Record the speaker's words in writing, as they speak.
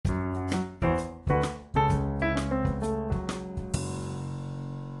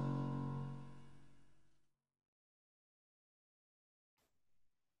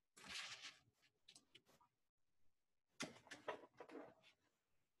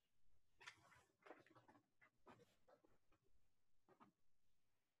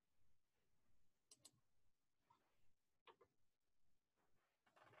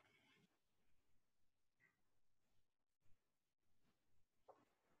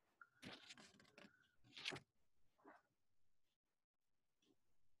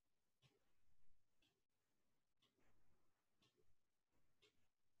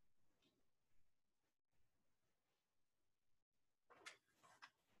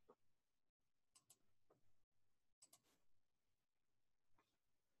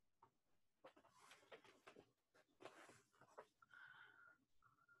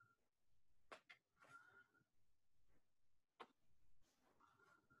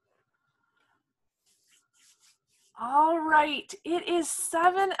All right, it is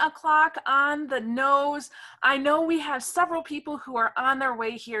 7 o'clock on the nose. I know we have several people who are on their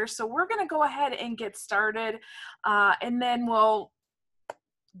way here, so we're going to go ahead and get started, and then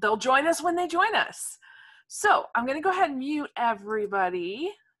they'll join us when they join us. So I'm going to go ahead and mute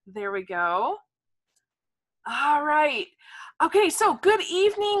everybody. There we go. All right. Okay, so good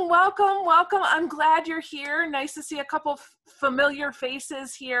evening. Welcome, welcome. I'm glad you're here. Nice to see a couple familiar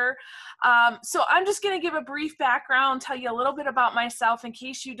faces here. So I'm just going to give a brief background, tell you a little bit about myself in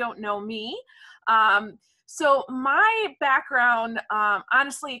case you don't know me. So my background,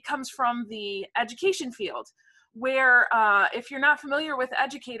 honestly, comes from the education field, where if you're not familiar with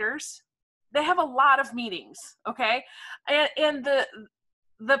educators, they have a lot of meetings, okay? And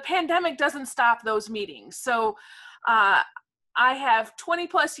the pandemic doesn't stop those meetings. So I have 20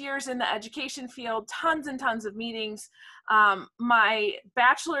 plus years in the education field, tons and tons of meetings. My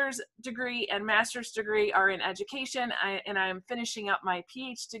bachelor's degree and master's degree are in education, and I'm finishing up my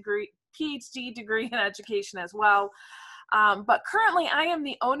PhD degree in education as well. But currently I am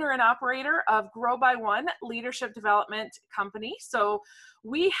the owner and operator of Grow by One Leadership Development Company. So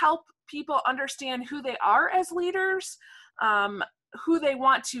we help people understand who they are as leaders, who they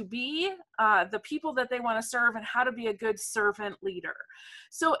want to be, the people that they want to serve, and how to be a good servant leader.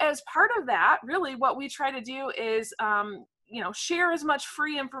 So as part of that, really what we try to do is, share as much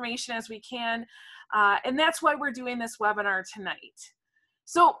free information as we can. And that's why we're doing this webinar tonight.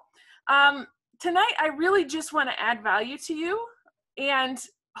 So tonight, I really just want to add value to you. And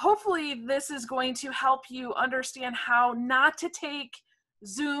hopefully this is going to help you understand how not to take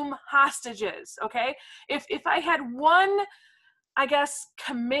Zoom hostages, okay? If I had one, I guess,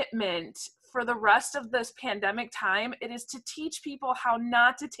 commitment for the rest of this pandemic time, it is to teach people how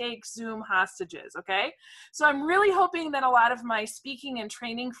not to take Zoom hostages, okay? So I'm really hoping that a lot of my speaking and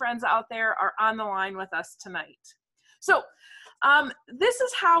training friends out there are on the line with us tonight. So this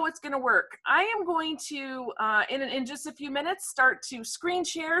is how it's going to work. I am going to, in just a few minutes, start to screen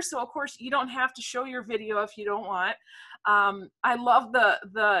share. So of course you don't have to show your video if you don't want. I love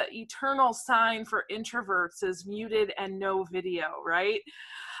the eternal sign for introverts is muted and no video, right?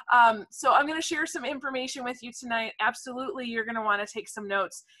 So I'm going to share some information with you tonight. Absolutely, you're going to want to take some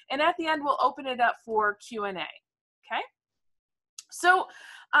notes. And at the end, we'll open it up for Q&A, okay? So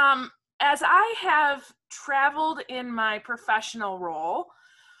as I have traveled in my professional role,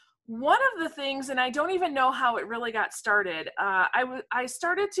 one of the things, and I don't even know how it really got started, I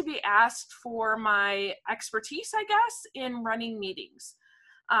started to be asked for my expertise, I guess, in running meetings.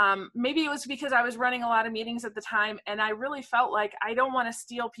 Maybe it was because I was running a lot of meetings at the time, and I really felt like I don't want to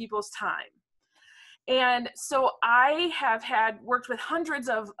steal people's time. And so I have worked with hundreds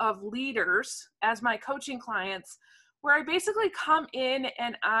of leaders as my coaching clients, where I basically come in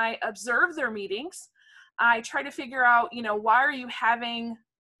and I observe their meetings. I try to figure out, why are you having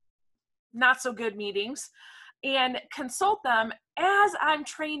not so good meetings, and consult them as I'm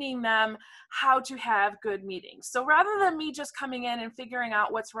training them how to have good meetings. So rather than me just coming in and figuring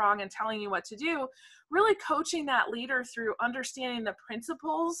out what's wrong and telling you what to do, really coaching that leader through understanding the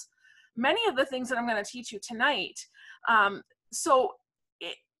principles, many of the things that I'm going to teach you tonight.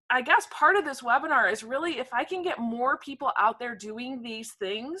 I guess part of this webinar is really, if I can get more people out there doing these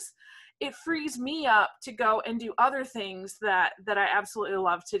things, it frees me up to go and do other things that I absolutely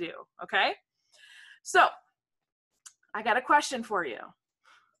love to do, okay? So, I got a question for you.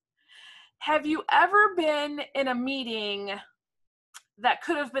 Have you ever been in a meeting that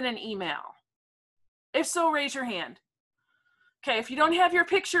could have been an email? If so, raise your hand. Okay, if you don't have your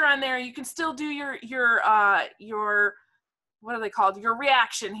picture on there, you can still do your what are they called? Your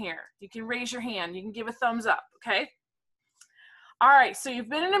reaction here. You can raise your hand. You can give a thumbs up, okay? All right, so you've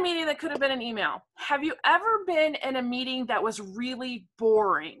been in a meeting that could have been an email. Have you ever been in a meeting that was really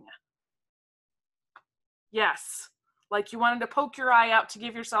boring? Yes, like you wanted to poke your eye out to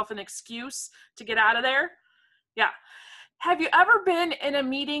give yourself an excuse to get out of there? Yeah. Have you ever been in a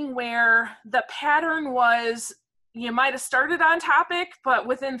meeting where the pattern was you might have started on topic, but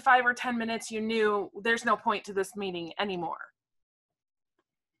within 5 or 10 minutes you knew there's no point to this meeting anymore?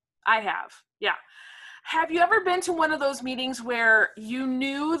 I have, yeah. Have you ever been to one of those meetings where you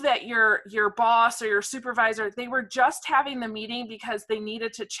knew that your boss or your supervisor, they were just having the meeting because they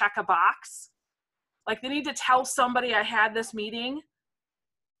needed to check a box? Like they need to tell somebody I had this meeting?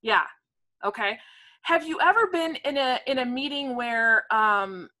 Yeah, okay. Have you ever been in a meeting where,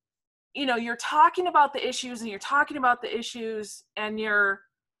 you're talking about the issues and you're talking about the issues and you're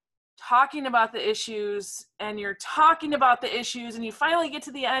talking about the issues and you're talking about the issues and you finally get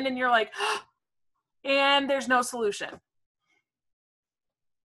to the end and you're like, and there's no solution?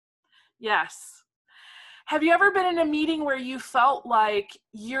 Yes. Have you ever been in a meeting where you felt like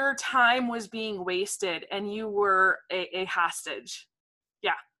your time was being wasted and you were a hostage?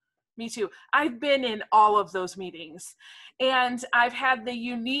 Yeah, me too. I've been in all of those meetings, and I've had the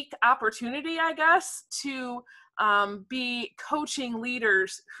unique opportunity, I guess, to be coaching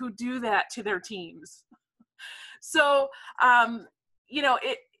leaders who do that to their teams. So, you know,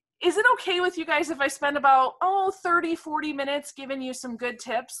 is it okay with you guys if I spend about 30, 40 minutes giving you some good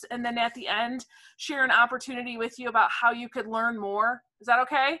tips, and then at the end share an opportunity with you about how you could learn more? Is that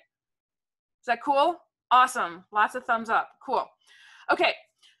okay? Is that cool? Awesome. Lots of thumbs up. Cool. Okay.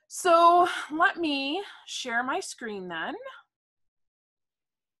 So let me share my screen then.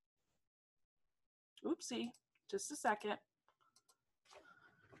 Oopsie. Just a second.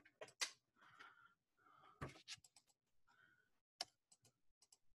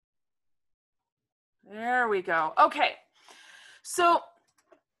 There we go. Okay. So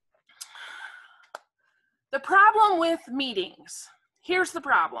the problem with meetings, here's the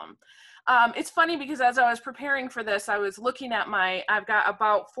problem. It's funny because as I was preparing for this, I was looking at I've got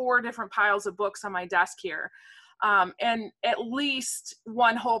about 4 different piles of books on my desk here. And at least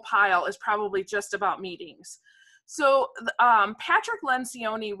one whole pile is probably just about meetings. So Patrick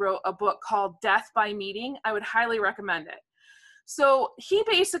Lencioni wrote a book called Death by Meeting. I would highly recommend it. So he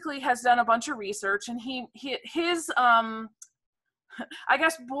basically has done a bunch of research, and his I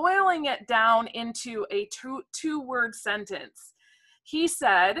guess boiling it down into a two-word sentence, he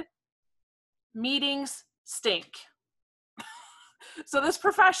said, meetings stink. So this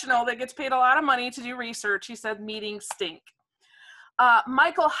professional that gets paid a lot of money to do research, he said meetings stink.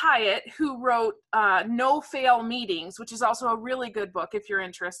 Michael Hyatt, who wrote No Fail Meetings, which is also a really good book if you're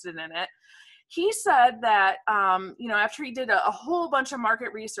interested in it, he said that, you know, after he did a whole bunch of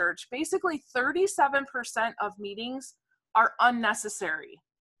market research, basically 37% of meetings are unnecessary.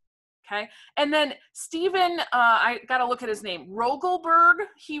 Okay. And then Stephen, I got to look at his name, Rogelberg,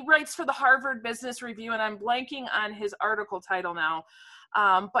 he writes for the Harvard Business Review, and I'm blanking on his article title now.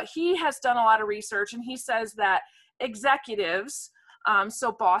 But he has done a lot of research, and he says that executives,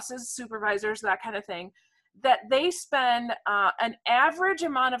 so bosses, supervisors, that kind of thing, that they spend an average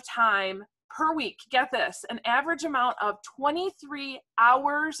amount of time per week, get this, an average amount of 23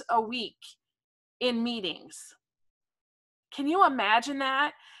 hours a week in meetings. Can you imagine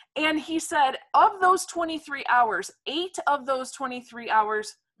that? And he said, of those 23 hours, 8 of those 23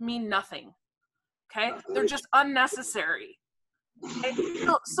 hours mean nothing. Okay? They're just unnecessary. Okay?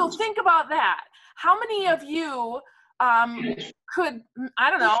 So think about that. How many of you could, I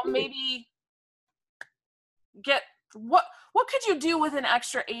don't know, maybe get, what could you do with an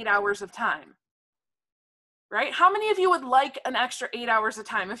extra 8 hours of time? Right? How many of you would like an extra 8 hours of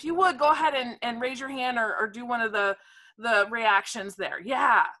time? If you would, go ahead and raise your hand or do one of the reactions there.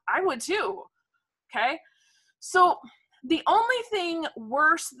 Yeah, I would too. Okay. So the only thing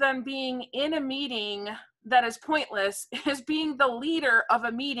worse than being in a meeting that is pointless is being the leader of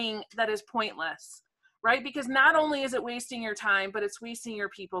a meeting that is pointless, right? Because not only is it wasting your time, but it's wasting your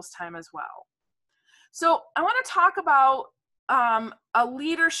people's time as well. So I want to talk about a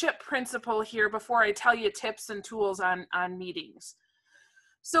leadership principle here before I tell you tips and tools on meetings.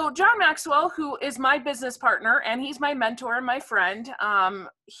 So John Maxwell, who is my business partner, and he's my mentor and my friend,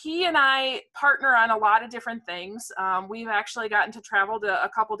 he and I partner on a lot of different things. We've actually gotten to travel to a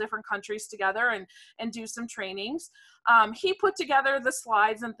couple different countries together and do some trainings. He put together the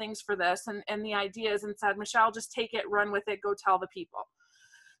slides and things for this and the ideas and said, Michelle, just take it, run with it, go tell the people.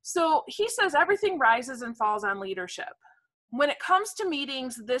 So he says everything rises and falls on leadership. When it comes to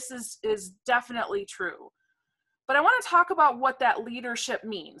meetings, this is definitely true. But I want to talk about what that leadership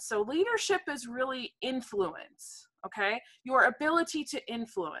means. So leadership is really influence, okay? Your ability to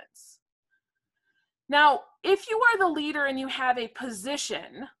influence. Now, if you are the leader and you have a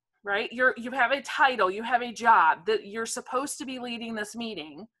position, right? You have a title, you have a job that you're supposed to be leading this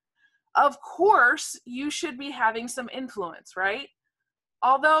meeting, of course, you should be having some influence, right?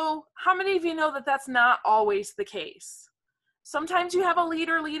 Although, how many of you know that that's not always the case? Sometimes you have a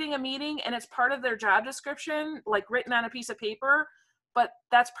leader leading a meeting and it's part of their job description, like written on a piece of paper, but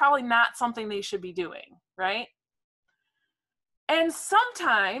that's probably not something they should be doing, right? And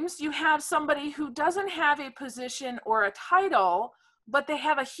sometimes you have somebody who doesn't have a position or a title, but they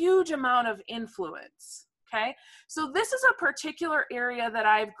have a huge amount of influence. Okay, so this is a particular area that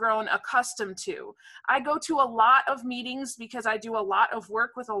I've grown accustomed to. I go to a lot of meetings because I do a lot of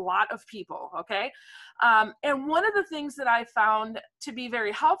work with a lot of people, okay? And one of the things that I found to be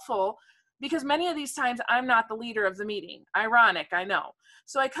very helpful, because many of these times I'm not the leader of the meeting. Ironic, I know.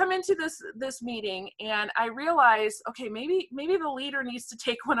 So I come into this meeting and I realize, okay, maybe the leader needs to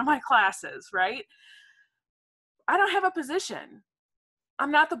take one of my classes, right? I don't have a position.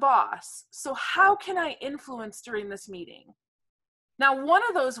 I'm not the boss. So how can I influence during this meeting? Now, one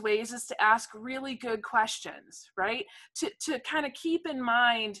of those ways is to ask really good questions, right? To kind of keep in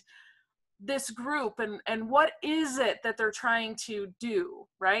mind this group and what is it that they're trying to do,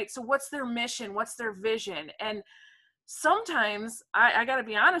 right? So what's their mission? What's their vision? And sometimes, I got to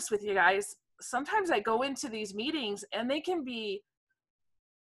be honest with you guys, sometimes I go into these meetings and they can be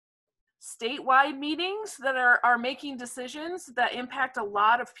statewide meetings that are making decisions that impact a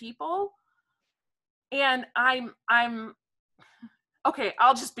lot of people. And I'm okay,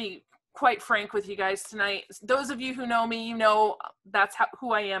 I'll just be quite frank with you guys tonight. Those of you who know me, you know that's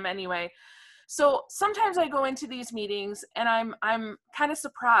who I am anyway. So sometimes I go into these meetings and I'm kind of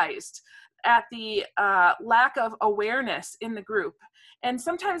surprised at the lack of awareness in the group. And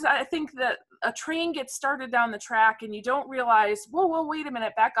sometimes I think that a train gets started down the track and you don't realize, whoa, wait a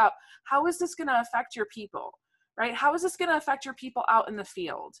minute, back up. How is this going to affect your people, right? How is this going to affect your people out in the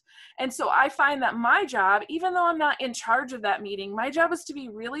field? And so I find that my job, even though I'm not in charge of that meeting, my job is to be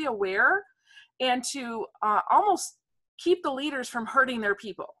really aware and to almost keep the leaders from hurting their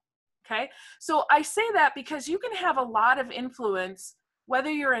people, okay? So I say that because you can have a lot of influence whether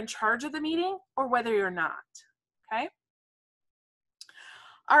you're in charge of the meeting or whether you're not, okay?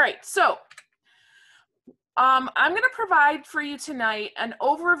 All right, so I'm going to provide for you tonight an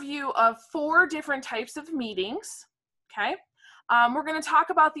overview of 4 different types of meetings, okay? We're going to talk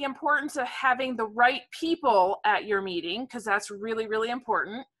about the importance of having the right people at your meeting, because that's really, really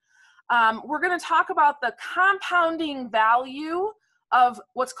important. We're going to talk about the compounding value of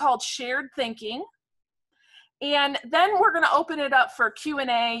what's called shared thinking. And then we're going to open it up for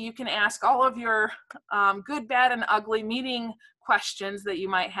Q&A. You can ask all of your good, bad, and ugly meeting questions that you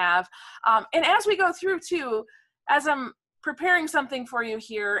might have. And as we go through too, as I'm preparing something for you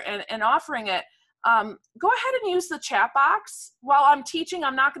here and offering it, go ahead and use the chat box. While I'm teaching,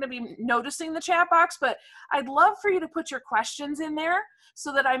 I'm not going to be noticing the chat box, but I'd love for you to put your questions in there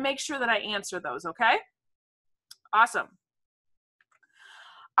so that I make sure that I answer those, okay? Awesome.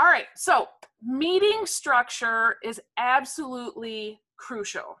 All right, so meeting structure is absolutely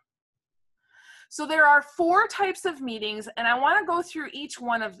crucial. So there are 4 types of meetings, and I want to go through each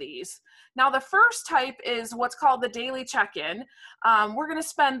one of these. Now, the first type is what's called the daily check-in. We're going to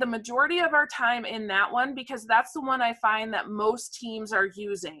spend the majority of our time in that one because that's the one I find that most teams are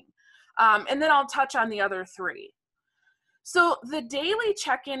using. And then I'll touch on the other 3. So the daily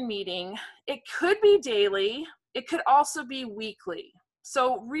check-in meeting, it could be daily. It could also be weekly.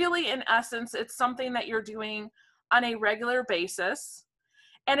 So really, in essence, it's something that you're doing on a regular basis.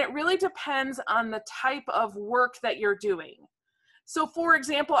 And it really depends on the type of work that you're doing. So for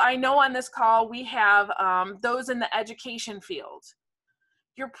example, I know on this call we have those in the education field.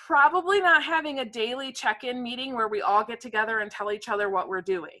 You're probably not having a daily check-in meeting where we all get together and tell each other what we're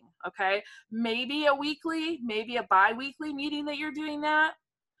doing, okay? Maybe a weekly, maybe a bi-weekly meeting that you're doing that.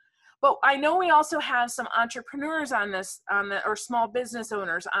 But I know we also have some entrepreneurs or small business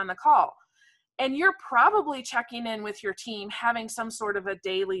owners on the call. And you're probably checking in with your team, having some sort of a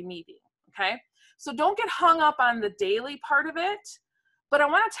daily meeting, okay? So don't get hung up on the daily part of it, but I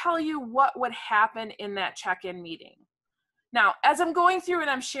want to tell you what would happen in that check-in meeting. Now, as I'm going through and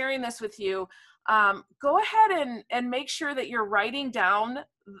I'm sharing this with you, go ahead and make sure that you're writing down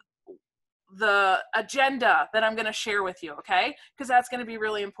the agenda that I'm going to share with you, okay? Because that's going to be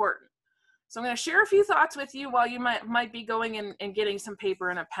really important. So I'm going to share a few thoughts with you while you might be going and getting some paper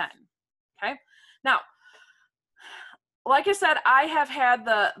and a pen, okay? Now, like I said, I have had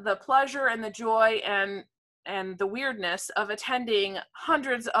the pleasure and the joy and the weirdness of attending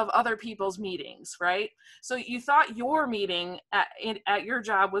hundreds of other people's meetings, right? So you thought your meeting at your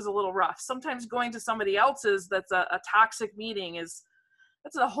job was a little rough. Sometimes going to somebody else's that's a toxic meeting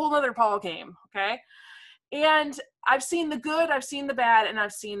that's a whole other ball game, okay? And I've seen the good, I've seen the bad, and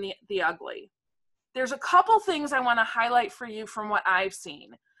I've seen the ugly. There's a couple things I want to highlight for you from what I've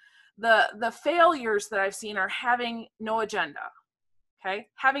seen. The failures that I've seen are having no agenda, okay?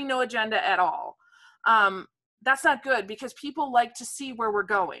 Having no agenda at all. That's not good because people like to see where we're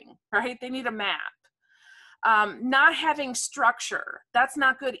going, right? They need a map. Not having structure, that's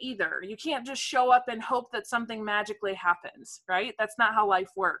not good either. You can't just show up and hope that something magically happens, right? That's not how life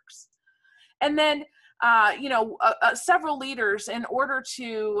works. And then, several leaders, in order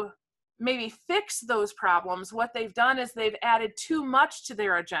to maybe fix those problems, what they've done is they've added too much to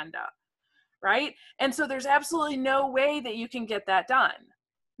their agenda, right? And so there's absolutely no way that you can get that done.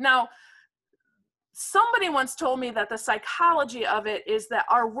 Now, somebody once told me that the psychology of it is that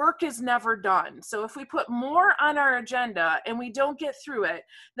our work is never done. So if we put more on our agenda and we don't get through it,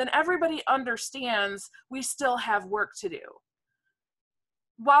 then everybody understands we still have work to do.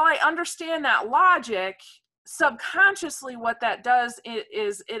 While I understand that logic, subconsciously what that does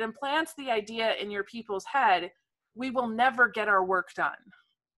is it implants the idea in your people's head, we will never get our work done.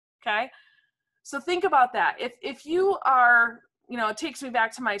 Okay? So think about that. If you are, you know, it takes me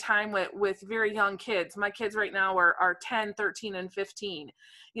back to my time with very young kids. My kids right now are 10, 13, and 15.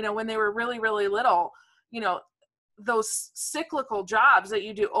 You know, when they were really, really little, you know, those cyclical jobs that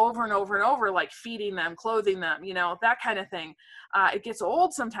you do over and over and over, like feeding them, clothing them, you know, that kind of thing. It gets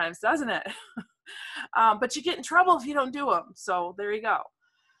old sometimes, doesn't it? But you get in trouble if you don't do them. So there you go.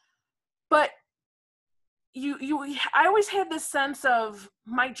 But I always had this sense of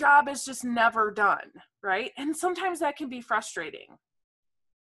my job is just never done, right? And sometimes that can be frustrating.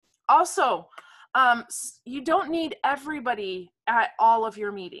 Also, you don't need everybody at all of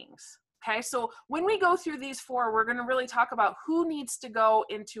your meetings. Okay, so when we go through these 4, we're going to really talk about who needs to go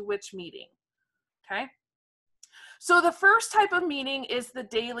into which meeting. Okay, so the first type of meeting is the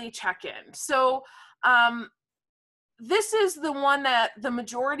daily check-in. So this is the one that the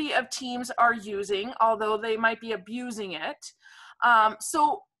majority of teams are using, although they might be abusing it.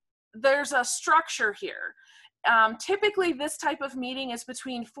 So there's a structure here. Typically, this type of meeting is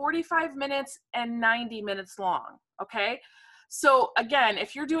between 45 minutes and 90 minutes long, okay? So again,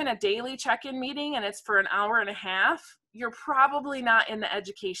 if you're doing a daily check-in meeting and it's for an hour and a half, you're probably not in the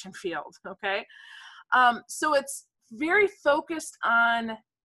education field, okay? So it's very focused on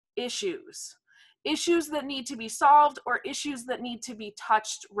issues that need to be solved or issues that need to be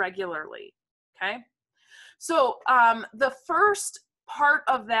touched regularly, okay? So the first part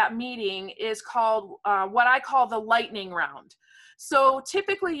of that meeting is called what I call the lightning round. So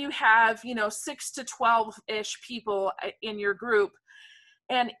typically you have, you know, 6 to 12-ish people in your group,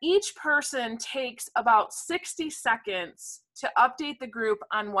 and each person takes about 60 seconds to update the group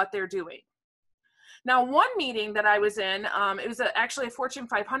on what they're doing. Now, one meeting that I was in, it was actually a Fortune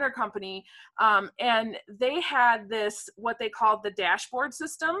 500 company, and they had this, what they called the dashboard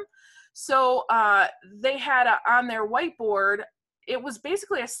system. So they had on their whiteboard, it was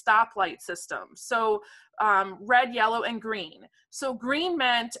basically a stoplight system. So red, yellow, and green. So green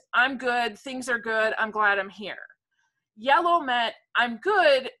meant I'm good, things are good, I'm glad I'm here. Yellow meant I'm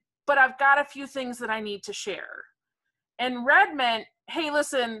good, but I've got a few things that I need to share. And red meant, hey,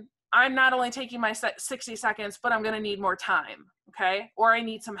 listen, I'm not only taking my 60 seconds, but I'm going to need more time, okay? Or I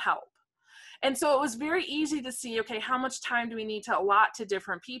need some help. And so it was very easy to see, okay, how much time do we need to allot to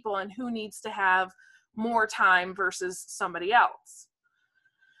different people and who needs to have more time versus somebody else.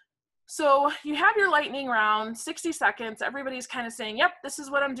 So you have your lightning round, 60 seconds. Everybody's kind of saying, yep, this is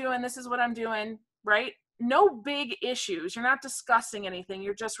what I'm doing. This is what I'm doing, right? No big issues. You're not discussing anything.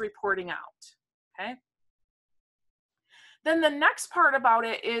 You're just reporting out, okay? Then the next part about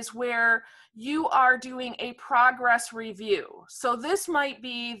it is where you are doing a progress review. So this might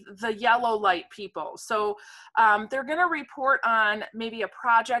be the yellow light people. So they're going to report on maybe a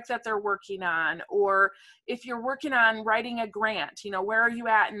project that they're working on, or if you're working on writing a grant, you know, where are you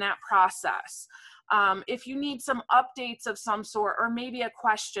at in that process? If you need some updates of some sort, or maybe a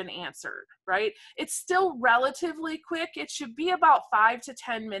question answered, right? It's still relatively quick. It should be about 5 to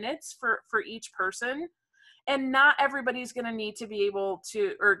 10 minutes for each person. And not everybody's going to need to be able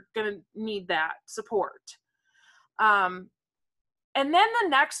to, or going to need that support. And then the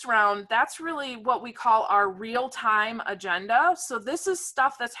next round, that's really what we call our real-time agenda. So this is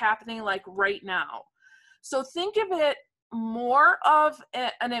stuff that's happening like right now. So think of it more of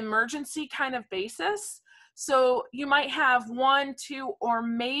an emergency kind of basis. So you might have 1, 2, or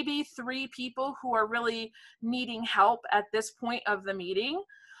maybe 3 people who are really needing help at this point of the meeting.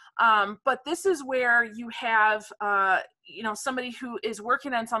 But this is where you have, you know, somebody who is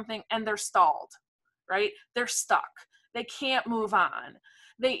working on something and they're stalled, right? They're stuck. They can't move on.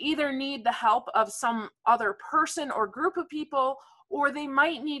 They either need the help of some other person or group of people, or they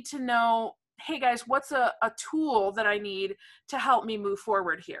might need to know, hey guys, what's a tool that I need to help me move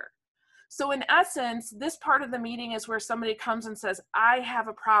forward here? So in essence, this part of the meeting is where somebody comes and says, I have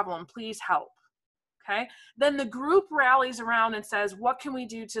a problem, please help. Okay, then the group rallies around and says, what can we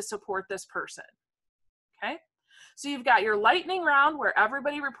do to support this person? Okay, so you've got your lightning round where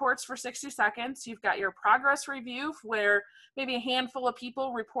everybody reports for 60 seconds. You've got your progress review where maybe a handful of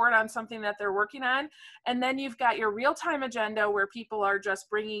people report on something that they're working on. And then you've got your real-time agenda where people are just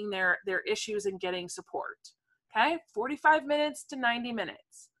bringing their issues and getting support. Okay, 45 minutes to 90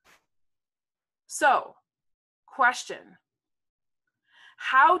 minutes. So, question.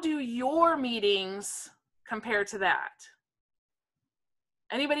 How do your meetings compare to that?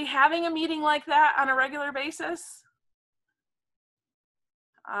 Anybody having a meeting like that on a regular basis?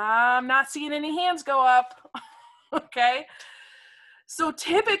 I'm not seeing any hands go up. Okay. So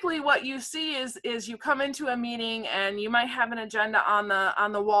typically what you see is you come into a meeting and you might have an agenda on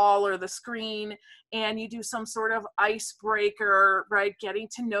the wall or the screen, and you do some sort of icebreaker, right? Getting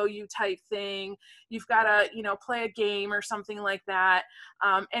to know you type thing. You've got to, play a game or something like that.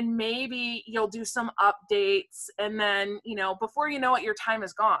 And maybe you'll do some updates, and then, before you know it, your time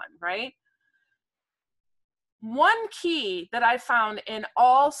is gone, right? One key that I found in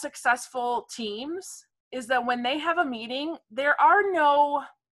all successful teams is that when they have a meeting, there are no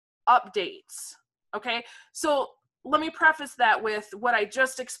updates. Okay. So let me preface that with what I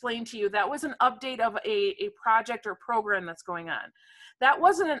just explained to you. That was an update of a project or program that's going on. That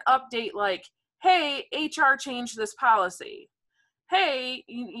wasn't an update like, hey, HR changed this policy. Hey,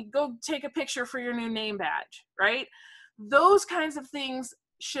 you go take a picture for your new name badge, right? Those kinds of things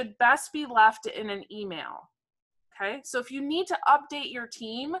should best be left in an email. Okay, so if you need to update your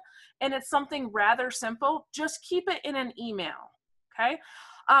team and it's something rather simple, just keep it in an email. Okay,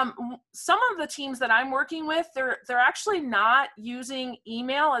 some of the teams that I'm working with, they're actually not using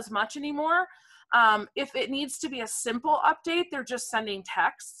email as much anymore. If it needs to be a simple update, they're just sending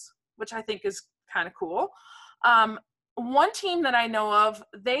texts, which I think is kind of cool. One team that I know of,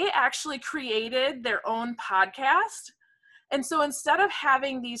 they actually created their own podcast. And so instead of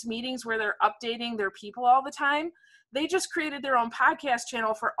having these meetings where they're updating their people all the time, they just created their own podcast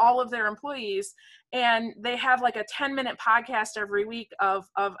channel for all of their employees. And they have like a 10-minute podcast every week of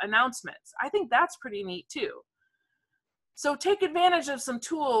announcements. I think that's pretty neat too. So take advantage of some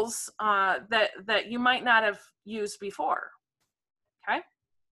tools that you might not have used before. Okay.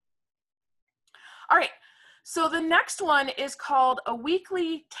 All right. So the next one is called a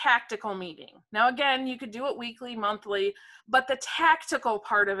weekly tactical meeting. Now, again, you could do it weekly, monthly, but the tactical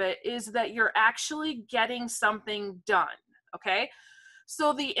part of it is that you're actually getting something done, okay?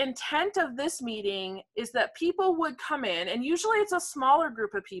 So the intent of this meeting is that people would come in, and usually it's a smaller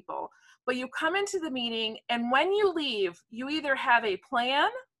group of people, but you come into the meeting, and when you leave, you either have a plan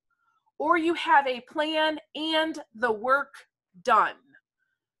or you have a plan and the work done.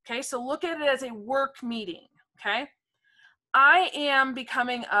 Okay, so look at it as a work meeting, okay? I am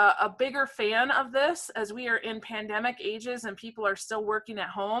becoming a bigger fan of this as we are in pandemic ages and people are still working at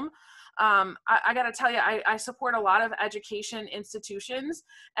home. I got to tell you, I support a lot of education institutions,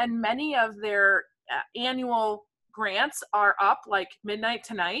 and many of their annual grants are up like midnight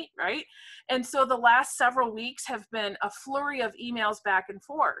tonight, right? And so the last several weeks have been a flurry of emails back and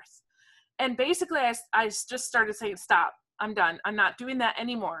forth. And basically, I just started saying, stop. I'm done. I'm not doing that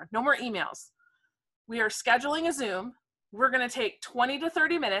anymore. No more emails. We are scheduling a Zoom. We're going to take 20 to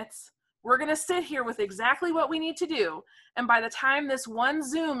 30 minutes. We're going to sit here with exactly what we need to do. And by the time this one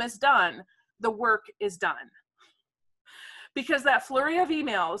Zoom is done, the work is done. Because that flurry of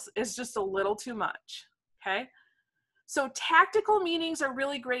emails is just a little too much. Okay. So tactical meetings are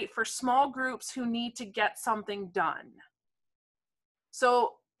really great for small groups who need to get something done.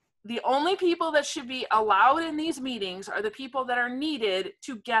 So the only people that should be allowed in these meetings are the people that are needed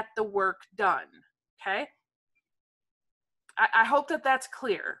to get the work done, okay? I hope that that's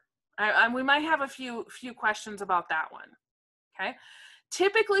clear. We might have a few questions about that one, okay?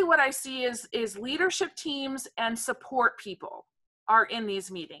 Typically what I see is leadership teams and support people are in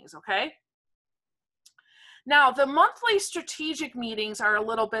these meetings, okay? Now, the monthly strategic meetings are a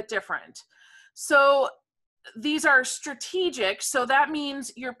little bit different. So these are strategic, so that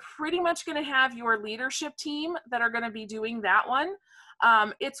means you're pretty much going to have your leadership team that are going to be doing that one.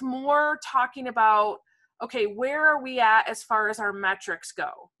 It's more talking about, okay, where are we at as far as our metrics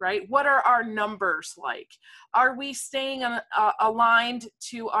go, right? What are our numbers like? Are we staying aligned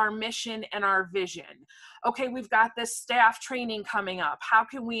to our mission and our vision? Okay, we've got this staff training coming up. How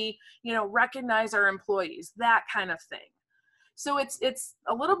can we, recognize our employees? That kind of thing. So it's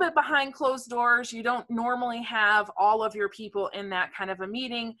a little bit behind closed doors. You don't normally have all of your people in that kind of a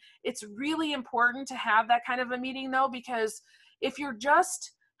meeting. It's really important to have that kind of a meeting though, because if you're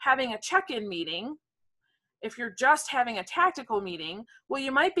just having a check-in meeting, if you're just having a tactical meeting, well,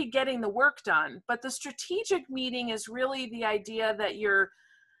 you might be getting the work done, but the strategic meeting is really the idea that you're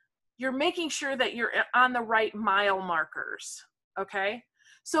making sure that you're on the right mile markers, okay?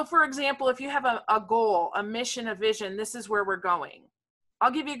 So for example, if you have a goal, a mission, a vision, this is where we're going. I'll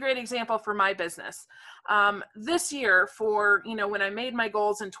give you a great example for my business. This year for, when I made my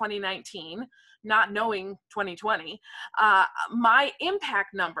goals in 2019, not knowing 2020, my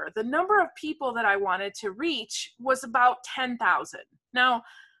impact number, the number of people that I wanted to reach was about 10,000. Now,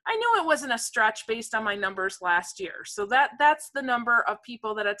 I knew it wasn't a stretch based on my numbers last year. So that's the number of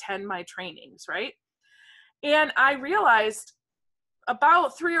people that attend my trainings, right? And I realized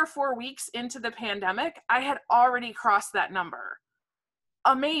about 3 or 4 weeks into the pandemic, I had already crossed that number.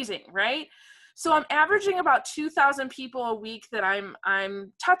 Amazing, right? So I'm averaging about 2,000 people a week that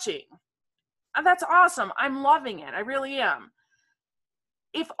I'm touching. And that's awesome. I'm loving it. I really am.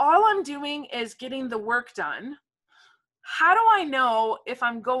 If all I'm doing is getting the work done, how do I know if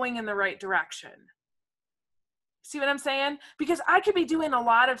I'm going in the right direction? See what I'm saying? Because I could be doing a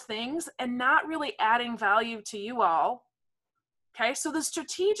lot of things and not really adding value to you all. Okay, so the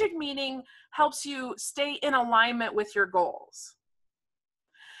strategic meeting helps you stay in alignment with your goals.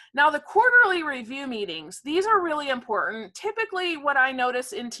 Now, the quarterly review meetings, these are really important. Typically, what I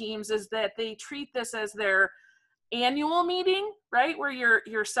notice in teams is that they treat this as their annual meeting, right? Where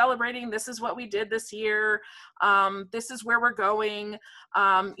you're celebrating, this is what we did this year, this is where we're going,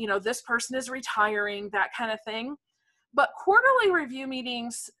 you know, this person is retiring, that kind of thing. But quarterly review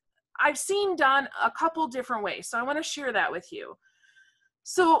meetings, I've seen done a couple different ways. So I want to share that with you.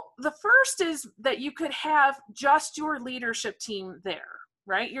 So the first is that you could have just your leadership team there,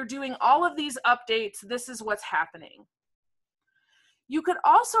 right? You're doing all of these updates. This is what's happening. You could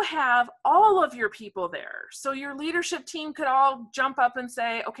also have all of your people there. So your leadership team could all jump up and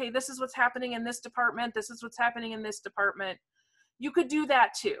say, okay, this is what's happening in this department. This is what's happening in this department. You could do that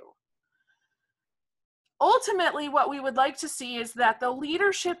too. Ultimately, what we would like to see is that the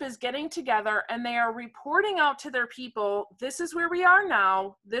leadership is getting together and they are reporting out to their people, this is where we are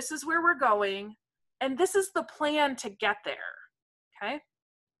now, this is where we're going, and this is the plan to get there, okay?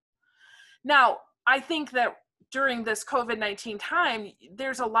 Now, I think that during this COVID-19 time,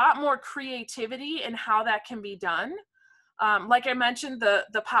 there's a lot more creativity in how that can be done. Like I mentioned,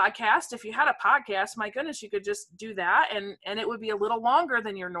 the podcast, if you had a podcast, my goodness, you could just do that and it would be a little longer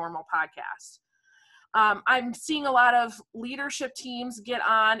than your normal podcast. I'm seeing a lot of leadership teams get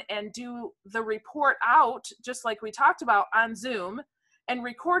on and do the report out, just like we talked about, on Zoom and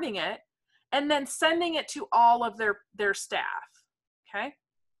recording it and then sending it to all of their staff, okay?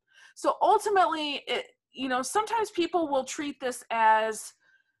 So ultimately, you know, sometimes people will treat this as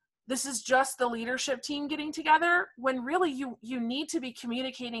this is just the leadership team getting together when really you need to be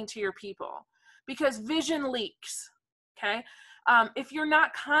communicating to your people because vision leaks, okay? If you're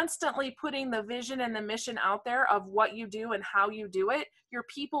not constantly putting the vision and the mission out there of what you do and how you do it, your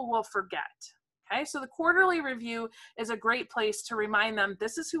people will forget, okay? So the quarterly review is a great place to remind them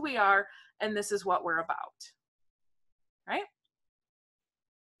this is who we are and this is what we're about, right?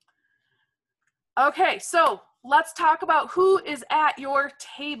 Okay, so let's talk about who is at your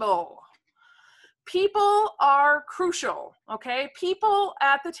table. People are crucial, okay? People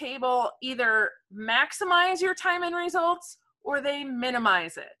at the table either maximize your time and results or they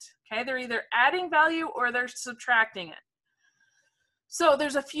minimize it, okay? They're either adding value or they're subtracting it. So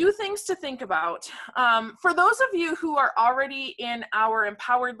there's a few things to think about. For those of you who are already in our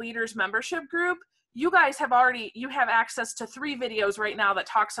Empowered Leaders membership group, you guys have access to 3 videos right now that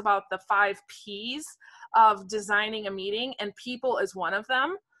talks about the 5 P's of designing a meeting, and people is one of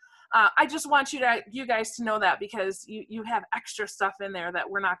them. I just want you guys to know that because you have extra stuff in there that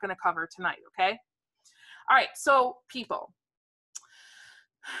we're not going to cover tonight, okay? All right, so people.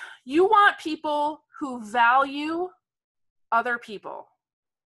 You want people who value other people.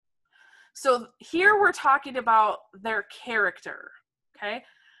 So here we're talking about their character, okay?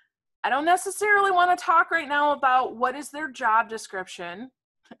 I don't necessarily want to talk right now about what is their job description.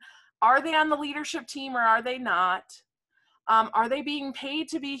 Are they on the leadership team or are they not? Are they being paid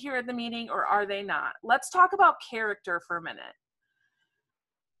to be here at the meeting or are they not? Let's talk about character for a minute.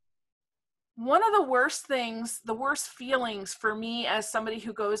 One of the worst things, the worst feelings for me as somebody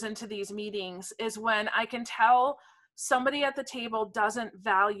who goes into these meetings is when I can tell somebody at the table doesn't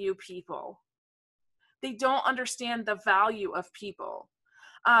value people. They don't understand the value of people.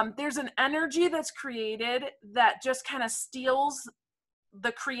 There's an energy that's created that just kind of steals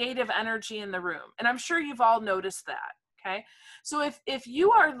the creative energy in the room. And I'm sure you've all noticed that, okay? So if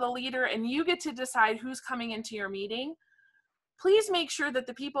you are the leader and you get to decide who's coming into your meeting, please make sure that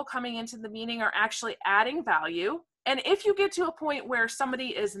the people coming into the meeting are actually adding value. And if you get to a point where somebody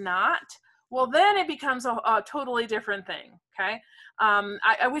is not, well, then it becomes a totally different thing, okay?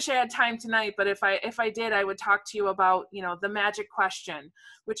 I wish I had time tonight, but if I did, I would talk to you about, you know, the magic question,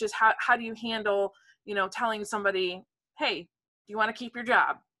 which is how do you handle, you know, telling somebody, hey, do you want to keep your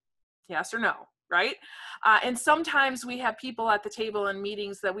job? Yes or no, right? And sometimes we have people at the table in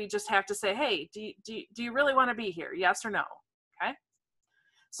meetings that we just have to say, hey, do you really want to be here? Yes or no, okay?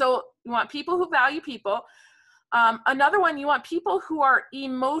 So you want people who value people. Another one, you want people who are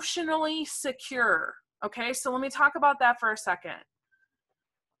emotionally secure. Okay, so let me talk about that for a second.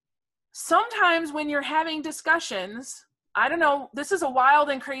 Sometimes when you're having discussions, I don't know, this is a wild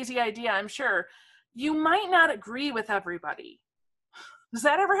and crazy idea, I'm sure, you might not agree with everybody. Does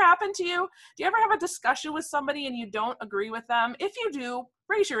that ever happen to you? Do you ever have a discussion with somebody and you don't agree with them? If you do,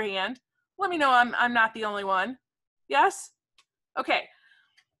 raise your hand. Let me know I'm not the only one. Yes? Okay.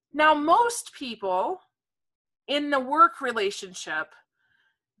 Now, most people in the work relationship,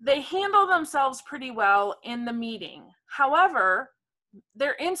 they handle themselves pretty well in the meeting. However,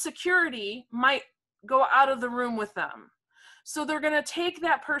 their insecurity might go out of the room with them. So they're going to take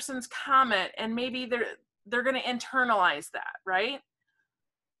that person's comment and maybe they're going to internalize that, right?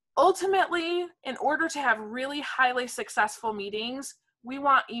 Ultimately, in order to have really highly successful meetings, we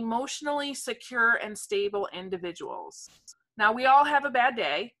want emotionally secure and stable individuals. Now, we all have a bad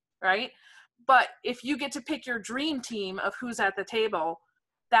day, right? But if you get to pick your dream team of who's at the table,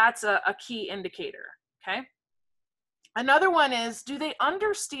 that's a key indicator, okay? Another one is, do they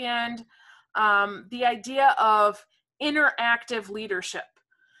understand the idea of interactive leadership?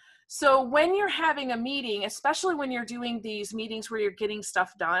 So when you're having a meeting, especially when you're doing these meetings where you're getting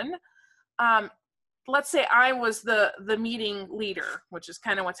stuff done, let's say I was the meeting leader, which is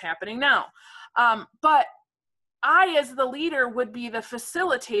kind of what's happening now. But I, as the leader, would be the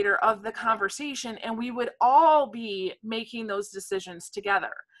facilitator of the conversation, and we would all be making those decisions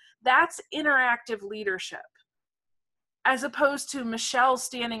together. That's interactive leadership, as opposed to Michelle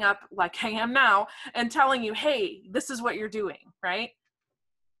standing up like I am now and telling you, hey, this is what you're doing, right?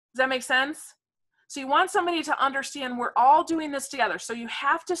 Does that make sense? So you want somebody to understand we're all doing this together. So you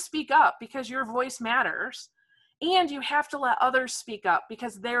have to speak up because your voice matters, and you have to let others speak up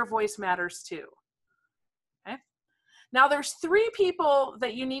because their voice matters too. Okay. Now there's 3 people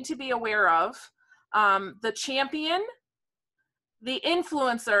that you need to be aware of: the champion, the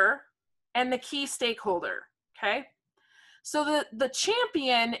influencer, and the key stakeholder. Okay. So the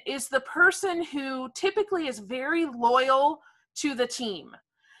champion is the person who typically is very loyal to the team.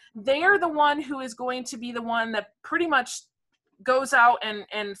 They're the one who is going to be the one that pretty much goes out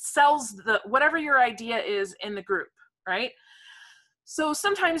and sells whatever your idea is in the group, right? So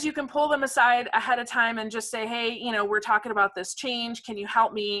sometimes you can pull them aside ahead of time and just say, hey, you know, we're talking about this change. Can you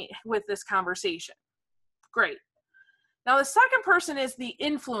help me with this conversation? Great. Now the second person is the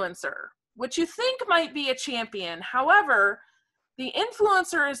influencer, which you think might be a champion. However, the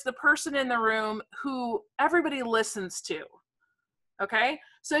influencer is the person in the room who everybody listens to. Okay,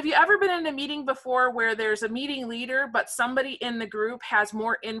 so have you ever been in a meeting before where there's a meeting leader, but somebody in the group has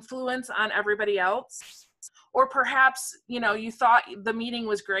more influence on everybody else? Or perhaps, you know, you thought the meeting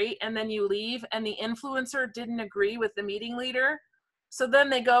was great and then you leave and the influencer didn't agree with the meeting leader. So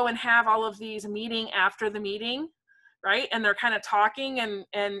then they go and have all of these meeting after the meeting, right? And they're kind of talking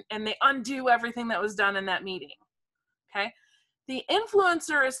and they undo everything that was done in that meeting, okay? The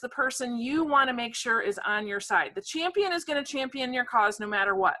influencer is the person you want to make sure is on your side. The champion is going to champion your cause no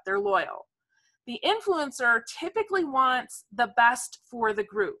matter what. They're loyal. The influencer typically wants the best for the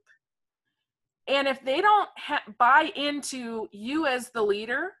group. And if they don't buy into you as the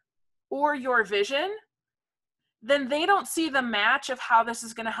leader or your vision, then they don't see the match of how this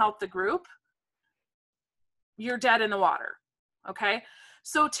is going to help the group. You're dead in the water, okay?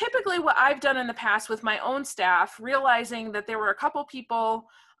 So typically what I've done in the past with my own staff, realizing that there were a couple people,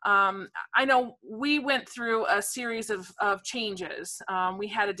 I know we went through a series of changes. We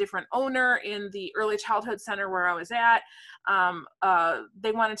had a different owner in the early childhood center where I was at.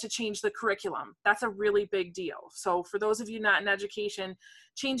 They wanted to change the curriculum. That's a really big deal. So for those of you not in education,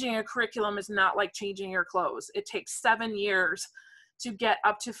 changing a curriculum is not like changing your clothes. It takes 7 years to get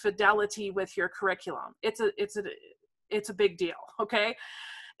up to fidelity with your curriculum. It's a big deal, okay?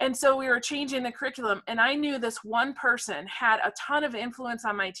 And so we were changing the curriculum, and I knew this one person had a ton of influence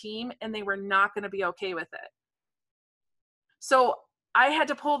on my team, and they were not going to be okay with it. So I had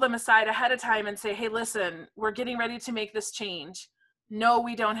to pull them aside ahead of time and say, hey, listen, we're getting ready to make this change. No,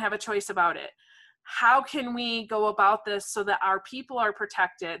 we don't have a choice about it. How can we go about this so that our people are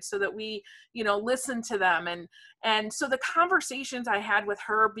protected, so that we, you know, listen to them? And so the conversations I had with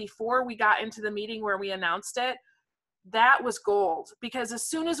her before we got into the meeting where we announced it, that was gold, because as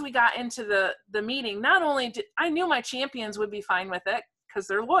soon as we got into the meeting, not only did I knew my champions would be fine with it because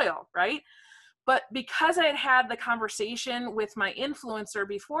they're loyal, right? But because I had had the conversation with my influencer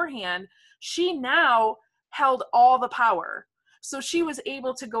beforehand, she now held all the power. So she was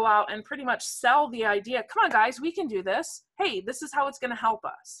able to go out and pretty much sell the idea. Come on, guys, we can do this. Hey, this is how it's going to help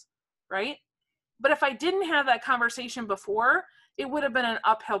us, right? But if I didn't have that conversation before, it would have been an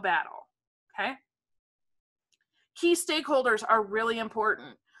uphill battle, okay? Key stakeholders are really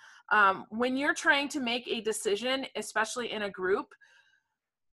important. When you're trying to make a decision, especially in a group,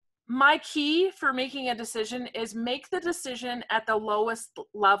 my key for making a decision is make the decision at the lowest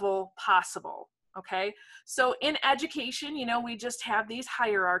level possible. Okay. So in education, you know, we just have these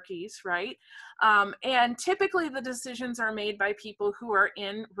hierarchies, right? And typically the decisions are made by people who are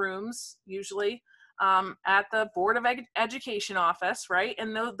in rooms, usually at the Board of Education office, right?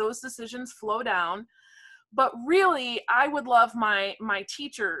 And those decisions flow down. But really, I would love my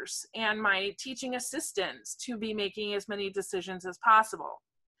teachers and my teaching assistants to be making as many decisions as possible.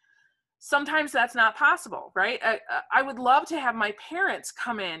 Sometimes that's not possible, right? I would love to have my parents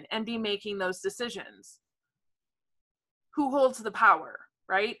come in and be making those decisions. Who holds the power,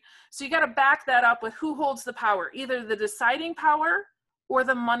 right? So you got to back that up with who holds the power, either the deciding power or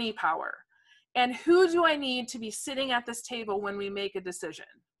the money power. And who do I need to be sitting at this table when we make a decision?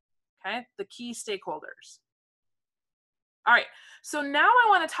 Okay, the key stakeholders. All right, so now I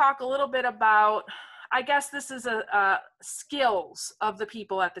want to talk a little bit about, I guess this is skills of the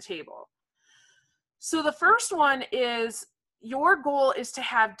people at the table. So the first one is your goal is to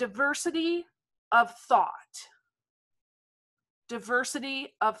have diversity of thought.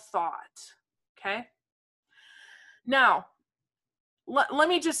 Diversity of thought, okay? Now, let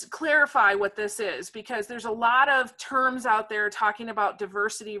me just clarify what this is, because there's a lot of terms out there talking about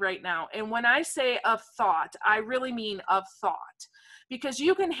diversity right now. And when I say of thought, I really mean of thought. Because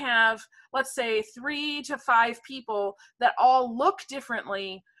you can have, let's say, 3 to 5 people that all look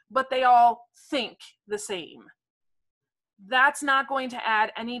differently, but they all think the same. That's not going to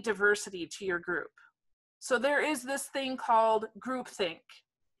add any diversity to your group. So there is this thing called groupthink.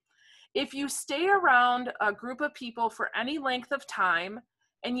 If you stay around a group of people for any length of time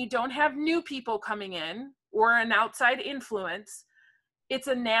and you don't have new people coming in or an outside influence, it's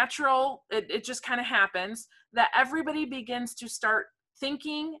a natural, it just kind of happens that everybody begins to start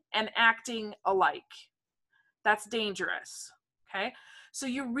thinking and acting alike. That's dangerous, okay? So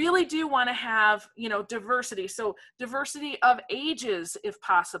you really do want to have, you know, diversity. So diversity of ages if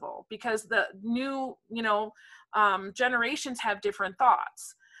possible, because the new, you know, generations have different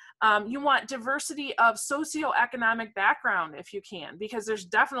thoughts. You want diversity of socioeconomic background if you can, because there's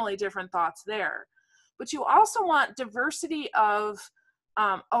definitely different thoughts there. But you also want diversity of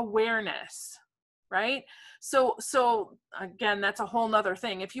awareness, right? So again, that's a whole nother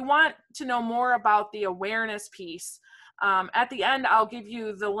thing. If you want to know more about the awareness piece, at the end, I'll give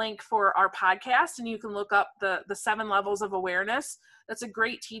you the link for our podcast, and you can look up the 7 levels of awareness. That's a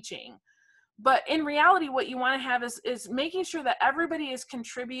great teaching. But in reality, what you want to have is making sure that everybody is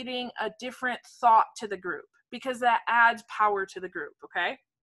contributing a different thought to the group, because that adds power to the group, okay?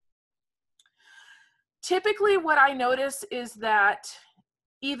 Typically, what I notice is that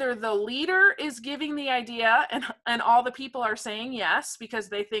either the leader is giving the idea and all the people are saying yes because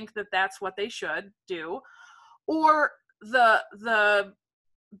they think that that's what they should do, or the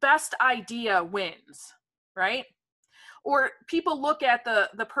best idea wins, right? Or people look at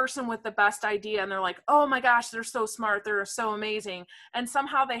the person with the best idea and they're like, oh my gosh, they're so smart, they're so amazing, and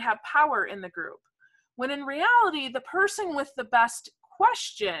somehow they have power in the group. When in reality, the person with the best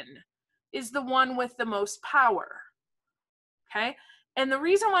question is the one with the most power, okay? And the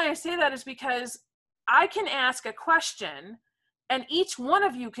reason why I say that is because I can ask a question and each one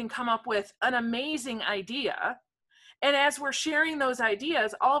of you can come up with an amazing idea. And as we're sharing those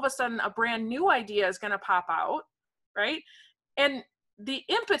ideas, all of a sudden a brand new idea is going to pop out, right? And the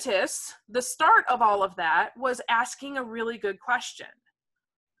impetus, the start of all of that was asking a really good question.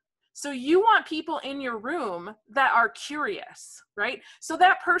 So you want people in your room that are curious, right? So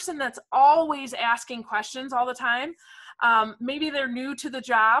that person that's always asking questions all the time, maybe they're new to the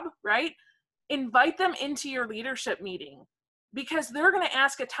job, right? Invite them into your leadership meeting, because they're going to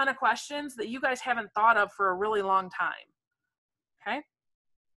ask a ton of questions that you guys haven't thought of for a really long time, okay?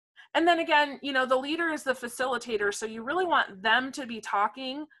 And then again, you know, the leader is the facilitator, so you really want them to be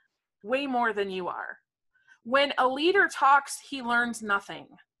talking way more than you are. When a leader talks, he learns nothing.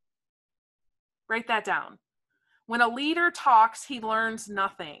 Write that down. When a leader talks, he learns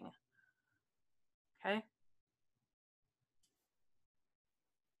nothing. Okay?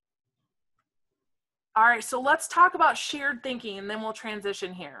 All right, so let's talk about shared thinking, and then we'll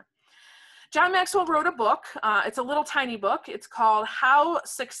transition here. John Maxwell wrote a book. It's a little tiny book. It's called How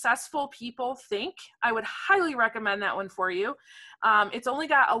Successful People Think. I would highly recommend that one for you. It's only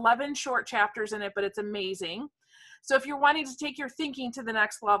got 11 short chapters in it, but it's amazing. So if you're wanting to take your thinking to the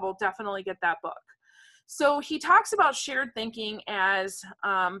next level, definitely get that book. So he talks about shared thinking as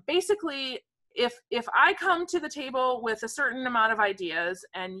basically if I come to the table with a certain amount of ideas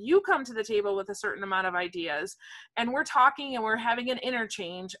and you come to the table with a certain amount of ideas and we're talking and we're having an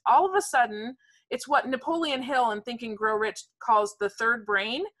interchange, all of a sudden it's what Napoleon Hill in Think and Grow Rich calls the third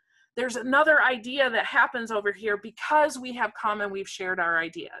brain. There's another idea that happens over here because we have come and we've shared our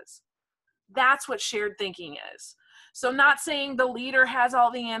ideas. That's what shared thinking is. So not saying the leader has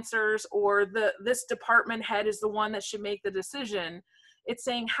all the answers or this department head is the one that should make the decision. It's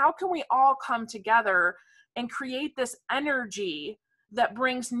saying, how can we all come together and create this energy that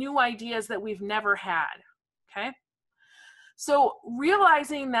brings new ideas that we've never had, okay? So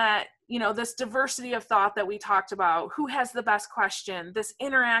realizing that, you know, this diversity of thought that we talked about, who has the best question, this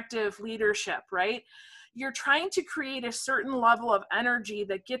interactive leadership, right? You're trying to create a certain level of energy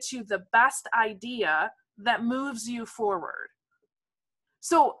that gets you the best idea that moves you forward.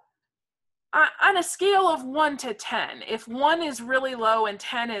 So on a scale of 1 to 10, if 1 is really low and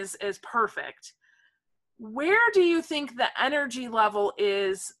 10 is perfect, where do you think the energy level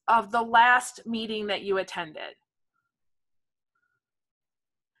is of the last meeting that you attended?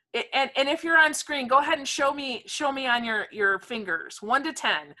 And if you're on screen, go ahead and show me on your fingers, 1 to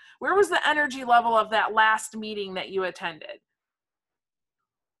 10. Where was the energy level of that last meeting that you attended?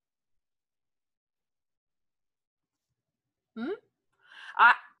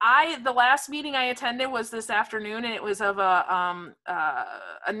 The last meeting I attended was this afternoon, and it was of a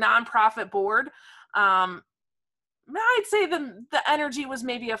nonprofit board. I'd say the energy was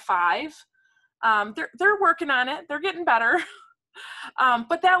maybe a 5. They're working on it. They're getting better.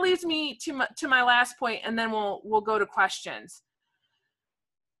 But that leads me to my last point, and then we'll go to questions.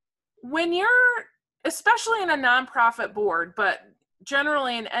 When you're, especially in a nonprofit board, but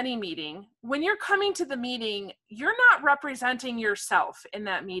generally in any meeting, when you're coming to the meeting, you're not representing yourself in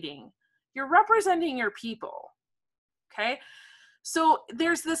that meeting. You're representing your people, okay? So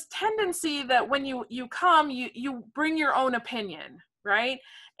there's this tendency that when you come, you bring your own opinion, right?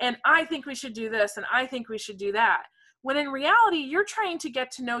 And I think we should do this, and I think we should do that. When in reality, you're trying to get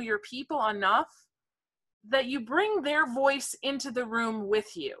to know your people enough that you bring their voice into the room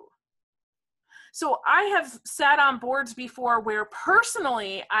with you. So I have sat on boards before where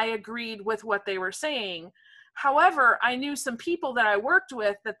personally I agreed with what they were saying. However, I knew some people that I worked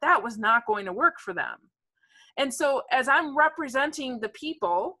with that was not going to work for them. And so as I'm representing the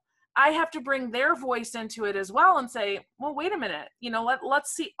people, I have to bring their voice into it as well and say, well, wait a minute, you know,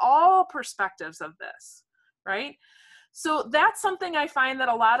 let's see all perspectives of this, right? So that's something I find that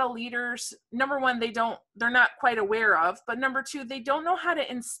a lot of leaders, number one, they're not quite aware of, but number two, they don't know how to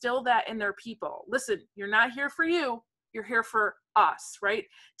instill that in their people. Listen, you're not here for you, you're here for us, right?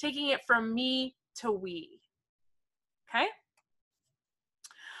 Taking it from me to we, okay?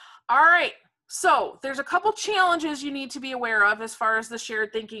 All right, so there's a couple challenges you need to be aware of as far as the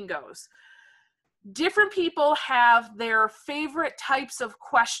shared thinking goes. Different people have their favorite types of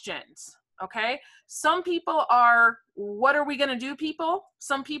questions. Okay, some people are, what are we going to do, people?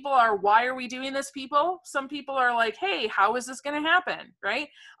 Some people are, why are we doing this, people? Some people are like, hey, how is this going to happen, right?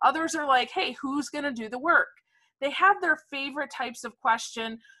 Others are like, hey, who's going to do the work? They have their favorite types of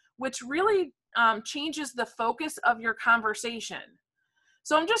question, which really changes the focus of your conversation.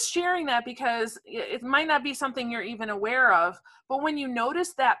 So I'm just sharing that because it might not be something you're even aware of, but when you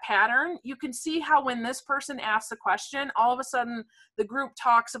notice that pattern, you can see how when this person asks a question, all of a sudden the group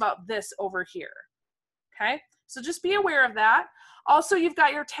talks about this over here, okay? So just be aware of that. Also, you've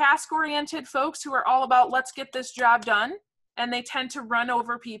got your task-oriented folks who are all about let's get this job done, and they tend to run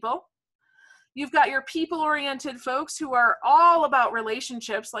over people. You've got your people-oriented folks who are all about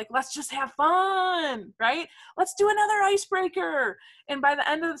relationships, like let's just have fun, right? Let's do another icebreaker. And by the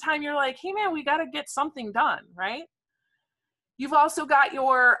end of the time, you're like, hey man, we got to get something done, right? You've also got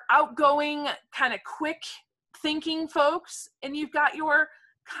your outgoing, kind of quick thinking folks, and you've got your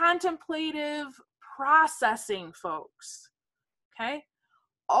contemplative processing folks, okay?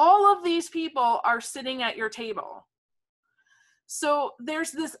 All of these people are sitting at your table. So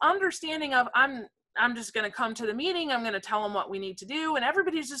there's this understanding of I'm just going to come to the meeting, I'm going to tell them what we need to do, and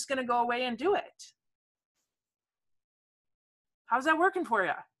everybody's just going to go away and do it. How's that working for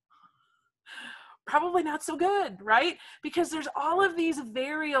you? Probably not so good, right? Because there's all of these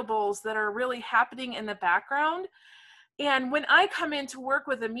variables that are really happening in the background. And when I come in to work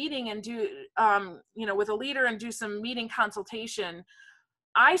with a meeting and do, with a leader and do some meeting consultation,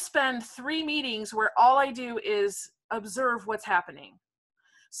 I spend 3 meetings where all I do is observe what's happening.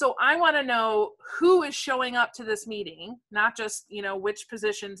 So I want to know who is showing up to this meeting, not just, which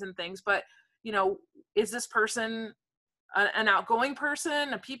positions and things, but, is this person an outgoing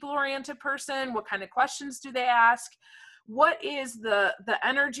person, a people-oriented person? What kind of questions do they ask? what is the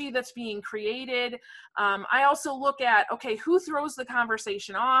energy that's being created. I also look at, okay, who throws the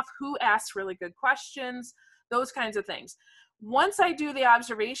conversation off, who asks really good questions, those kinds of things. Once I do the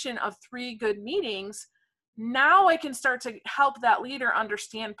observation of 3 good meetings, now I can start to help that leader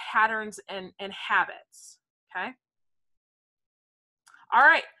understand patterns and habits. Okay. All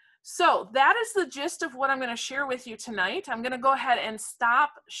right. So that is the gist of what I'm going to share with you tonight. I'm going to go ahead and stop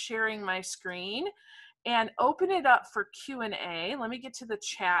sharing my screen and open it up for Q&A. Let me get to the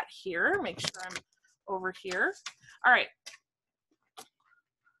chat here, make sure I'm over here. All right.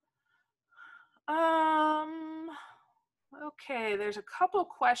 Okay, there's a couple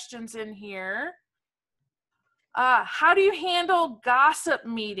questions in here. How do you handle gossip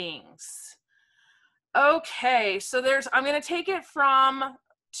meetings? Okay, so I'm going to take it from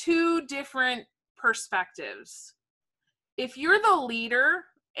 2 different perspectives. If you're the leader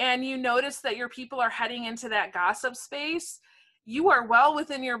and you notice that your people are heading into that gossip space, you are well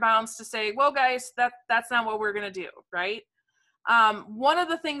within your bounds to say, well, guys, that's not what we're going to do, right? One of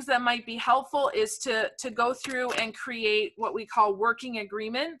the things that might be helpful is to go through and create what we call working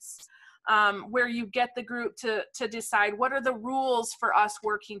agreements, where you get the group to decide what are the rules for us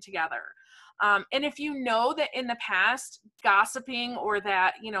working together. And if you know that in the past gossiping or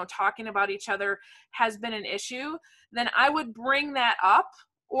that, talking about each other has been an issue, then I would bring that up,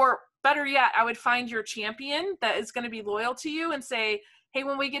 or better yet, I would find your champion that is going to be loyal to you and say, hey,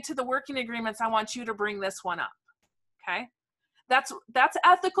 when we get to the working agreements, I want you to bring this one up. Okay. That's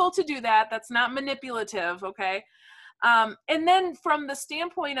ethical to do that. That's not manipulative. Okay. And then from the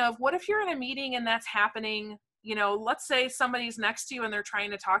standpoint of, what if you're in a meeting and that's happening, let's say somebody's next to you and they're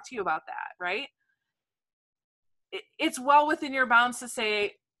trying to talk to you about that, right? It's well within your bounds to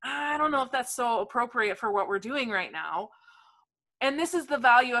say, I don't know if that's so appropriate for what we're doing right now. And this is the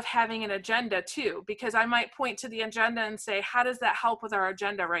value of having an agenda too, because I might point to the agenda and say, how does that help with our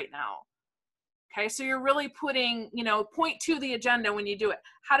agenda right now? Okay, so you're really putting, point to the agenda when you do it.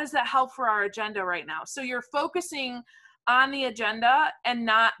 How does that help for our agenda right now? So you're focusing on the agenda and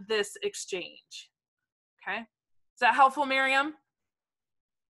not this exchange. Okay, is that helpful, Miriam?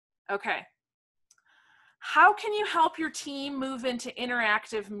 Okay. How can you help your team move into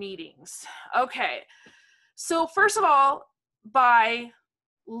interactive meetings? Okay, so first of all, by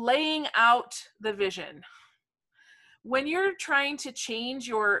laying out the vision. When you're trying to change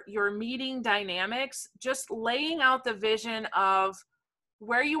your meeting dynamics, just laying out the vision of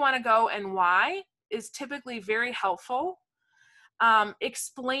where you want to go and why is typically very helpful.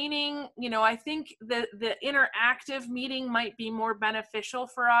 Explaining, I think the interactive meeting might be more beneficial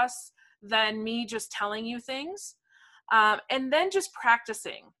for us than me just telling you things. And then just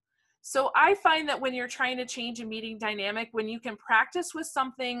practicing. So I find that when you're trying to change a meeting dynamic, when you can practice with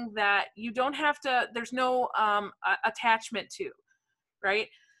something that you don't have to, there's no attachment to, right?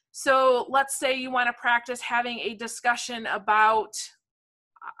 So let's say you want to practice having a discussion about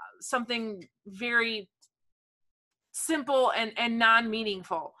something very simple and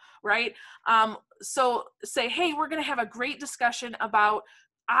non-meaningful, right? So say, hey, we're going to have a great discussion about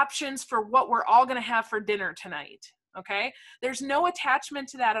options for what we're all going to have for dinner tonight. Okay, there's no attachment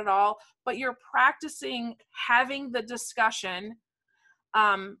to that at all, but you're practicing having the discussion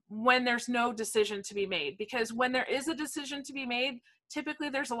when there's no decision to be made, because when there is a decision to be made, typically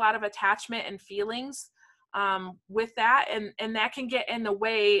there's a lot of attachment and feelings with that, and that can get in the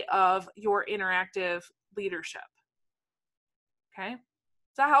way of your interactive leadership. Okay, is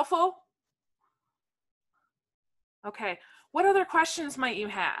that helpful? Okay, what other questions might you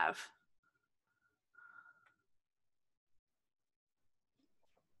have?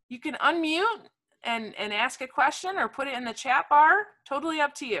 You can unmute and ask a question or put it in the chat bar. Totally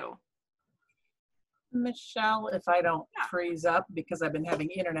up to you. Michelle, if I don't freeze up because I've been having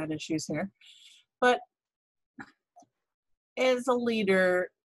internet issues here, but as a leader,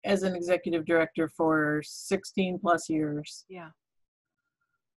 as an executive director for 16 plus years,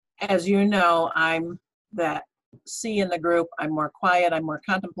 as you know, I'm that C in the group. I'm more quiet, I'm more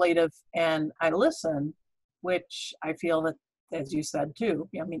contemplative, and I listen, which I feel that, as you said too,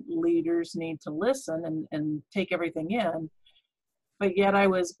 I mean, leaders need to listen and take everything in. But yet I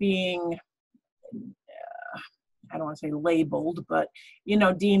was being, I don't want to say labeled, but,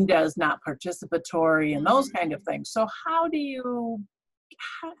 deemed as not participatory and those kind of things. So how do you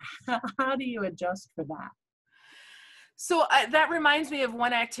adjust for that? So that reminds me of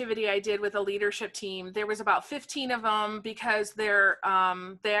one activity I did with a leadership team. There was about 15 of them because they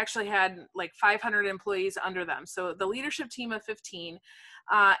actually had like 500 employees under them. So the leadership team of 15,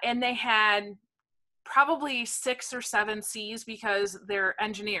 and they had probably 6 or 7 C's because they're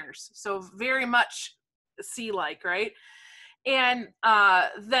engineers. So very much C-like, right? And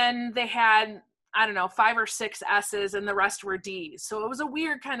then they had, I don't know, 5 or 6 S's and the rest were D's. So it was a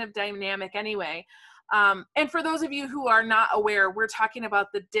weird kind of dynamic anyway. And for those of you who are not aware, we're talking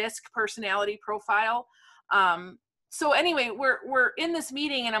about the DISC personality profile. So anyway, we're in this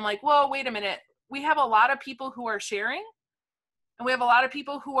meeting and I'm like, whoa, wait a minute. We have a lot of people who are sharing and we have a lot of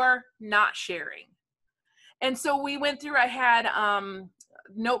people who are not sharing. And so we went through, I had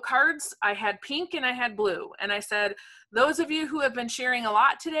note cards, I had pink and I had blue. And I said, those of you who have been sharing a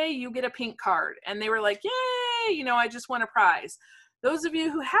lot today, you get a pink card. And they were like, yay, you know, I just won a prize. Those of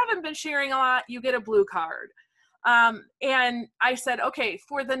you who haven't been sharing a lot, you get a blue card. And I said, okay,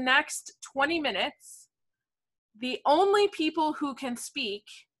 for the next 20 minutes, the only people who can speak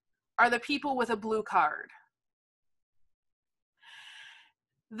are the people with a blue card.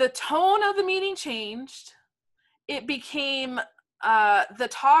 The tone of the meeting changed. It became, the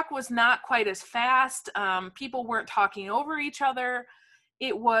talk was not quite as fast. People weren't talking over each other.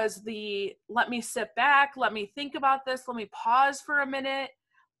 It was the, let me sit back, let me think about this, let me pause for a minute,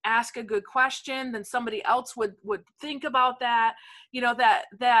 ask a good question, then somebody else would think about that. You know,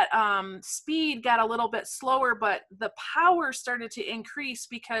 that speed got a little bit slower, but the power started to increase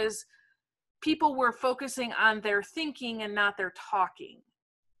because people were focusing on their thinking and not their talking.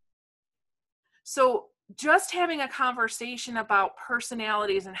 So just having a conversation about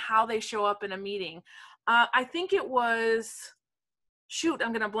personalities and how they show up in a meeting. I think it was, shoot,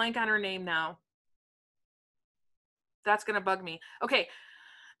 I'm going to blank on her name now. That's going to bug me. Okay.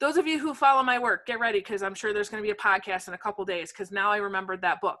 Those of you who follow my work, get ready, because I'm sure there's going to be a podcast in a couple days, because now I remembered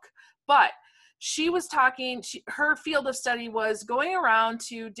that book. But she was talking, her field of study was going around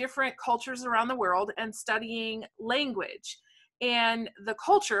to different cultures around the world and studying language and the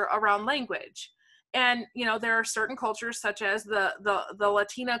culture around language. And, you know, there are certain cultures such as the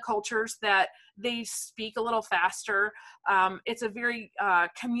Latina cultures that they speak a little faster. It's a very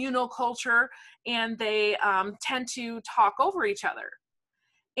communal culture, and they tend to talk over each other.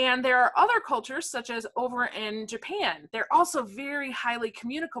 And there are other cultures such as over in Japan. They're also very highly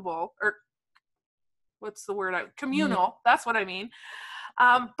communicable, or what's the word? Communal, that's what I mean.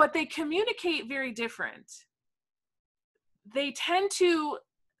 But they communicate very different. They tend to,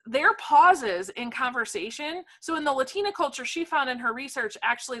 their pauses in conversation. So in the Latina culture, she found in her research,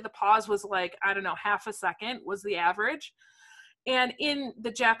 actually the pause was like, I don't know, half a second was the average. And in the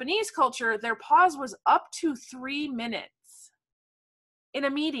Japanese culture, their pause was up to 3 minutes in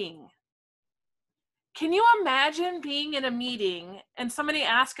a meeting. Can you imagine being in a meeting and somebody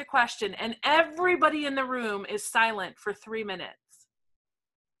asks a question and everybody in the room is silent for 3 minutes?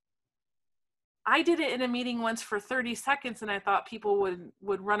 I did it in a meeting once for 30 seconds and I thought people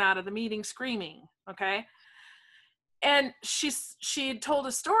would run out of the meeting screaming, okay? And she told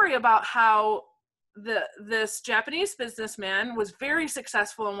a story about how this Japanese businessman was very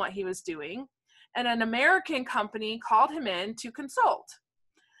successful in what he was doing, and an American company called him in to consult.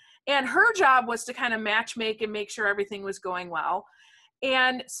 And her job was to kind of match make and make sure everything was going well.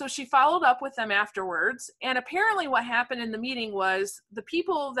 And so she followed up with them afterwards. And apparently what happened in the meeting was the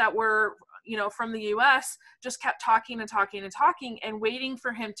people that were, you know, from the US just kept talking and talking and talking and waiting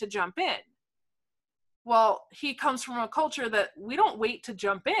for him to jump in. Well, he comes from a culture that we don't wait to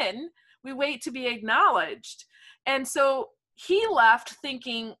jump in, we wait to be acknowledged. And so he left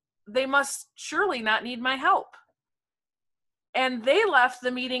thinking they must surely not need my help. And they left the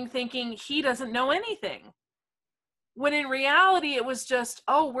meeting thinking he doesn't know anything. When in reality, it was just,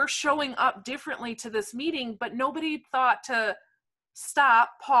 oh, we're showing up differently to this meeting, but nobody thought to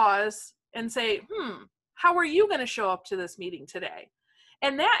stop, pause, and say, how are you going to show up to this meeting today?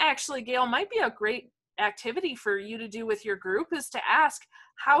 And that actually, Gail, might be a great activity for you to do with your group, is to ask,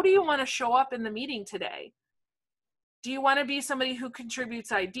 how do you want to show up in the meeting today? Do you want to be somebody who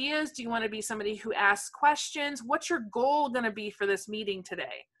contributes ideas? Do you want to be somebody who asks questions? What's your goal going to be for this meeting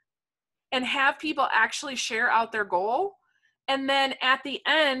today? And have people actually share out their goal. And then at the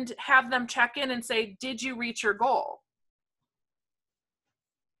end, have them check in and say, did you reach your goal?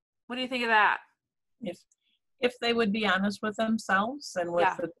 What do you think of that? If they would be honest with themselves and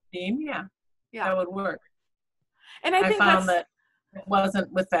with the team, that would work. And I found that it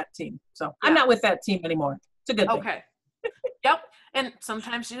wasn't with that team. So I'm not with that team anymore. It's a good thing. Okay. Yep. And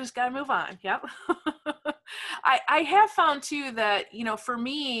sometimes you just got to move on. Yep. I have found too that, you know, for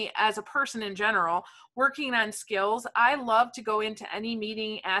me as a person in general, working on skills, I love to go into any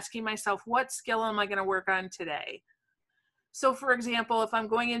meeting asking myself, what skill am I going to work on today? So for example, if I'm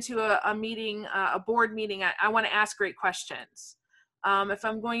going into a meeting, a board meeting, I want to ask great questions. If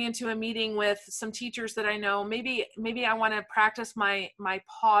I'm going into a meeting with some teachers that I know, maybe I want to practice my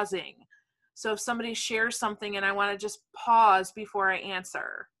pausing. So if somebody shares something and I want to just pause before I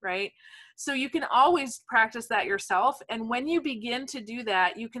answer, right? So you can always practice that yourself. And when you begin to do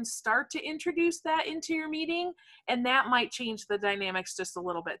that, you can start to introduce that into your meeting, and that might change the dynamics just a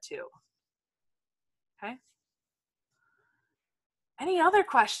little bit too. Okay. Any other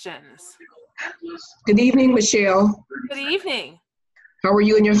questions? Good evening, Michelle. Good evening. How are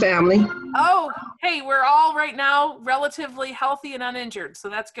you and your family? Oh, hey, we're all right now relatively healthy and uninjured, so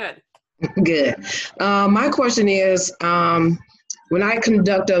that's good. Good. My question is, when I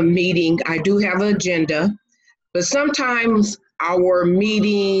conduct a meeting, I do have an agenda, but sometimes our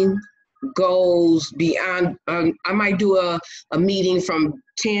meeting goes beyond, I might do a meeting from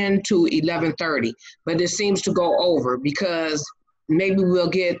 10 to 11:30, but it seems to go over because maybe we'll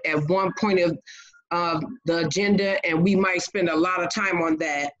get at one point of the agenda and we might spend a lot of time on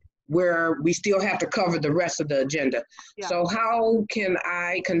that where we still have to cover the rest of the agenda. Yeah. So how can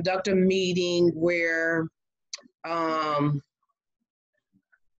I conduct a meeting where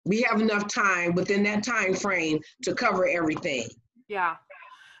we have enough time within that time frame to cover everything? Yeah.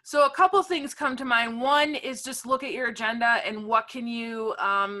 So a couple things come to mind. One is just look at your agenda and what can you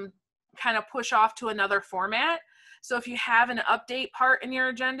kind of push off to another format. So if you have an update part in your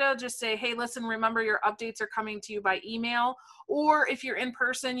agenda, just say, hey, listen, remember your updates are coming to you by email. Or if you're in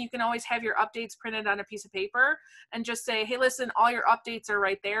person, you can always have your updates printed on a piece of paper and just say, hey, listen, all your updates are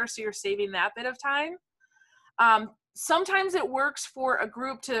right there. So you're saving that bit of time. Sometimes it works for a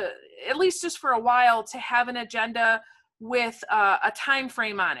group to, at least just for a while, to have an agenda with a time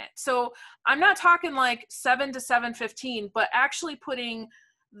frame on it. So I'm not talking like 7 to 7:15, but actually putting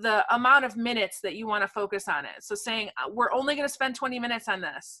the amount of minutes that you want to focus on it. So saying we're only going to spend 20 minutes on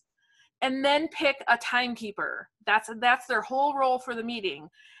this, and then pick a timekeeper. That's their whole role for the meeting,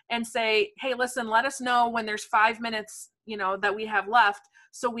 and say, hey, listen, let us know when there's 5 minutes, that we have left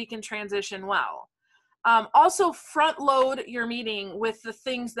so we can transition well. Also front load your meeting with the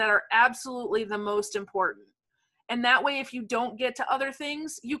things that are absolutely the most important. And that way, if you don't get to other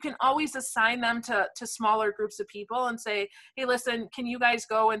things, you can always assign them to smaller groups of people and say, hey, listen, can you guys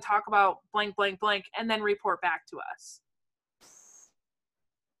go and talk about blank, blank, blank, and then report back to us.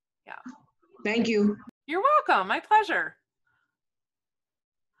 Yeah. Thank you. You're welcome. My pleasure.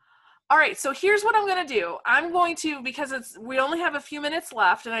 All right, so here's what I'm going to do. I'm going to, because we only have a few minutes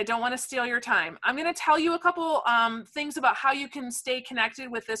left and I don't want to steal your time, I'm going to tell you a couple things about how you can stay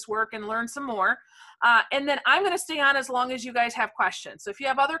connected with this work and learn some more. And then I'm going to stay on as long as you guys have questions. So if you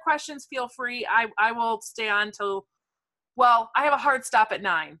have other questions, feel free. I will stay on till, well, I have a hard stop at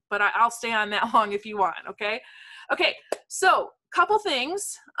 9, but I'll stay on that long if you want, okay? Okay, so couple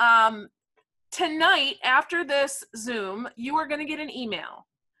things. Tonight, after this Zoom, you are going to get an email.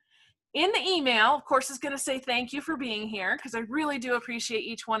 In the email, of course, is going to say thank you for being here, because I really do appreciate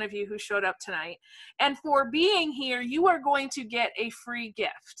each one of you who showed up tonight. And for being here, you are going to get a free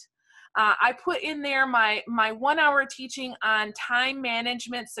gift. I put in there my 1-hour teaching on time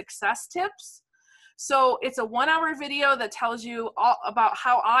management success tips. So it's a 1-hour video that tells you all about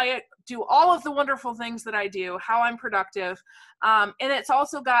how I do all of the wonderful things that I do, how I'm productive. And it's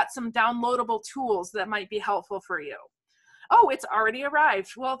also got some downloadable tools that might be helpful for you. Oh, it's already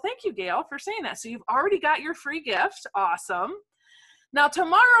arrived. Well, thank you, Gail, for saying that. So you've already got your free gift. Awesome. Now,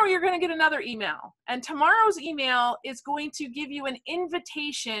 tomorrow you're going to get another email. And tomorrow's email is going to give you an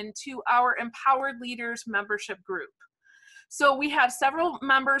invitation to our Empowered Leaders membership group. So we have several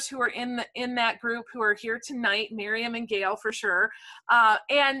members who are in that group who are here tonight, Miriam and Gail for sure.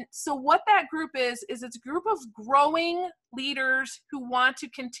 And so what that group is it's a group of growing leaders who want to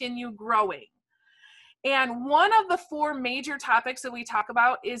continue growing. And one of the 4 major topics that we talk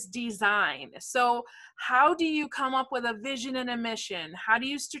about is design. So how do you come up with a vision and a mission? How do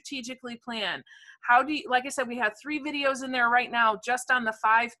you strategically plan? How do you, like I said, we have 3 videos in there right now just on the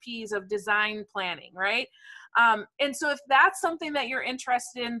 5 P's of design planning, right? And so if that's something that you're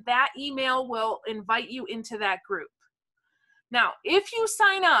interested in, that email will invite you into that group. Now, if you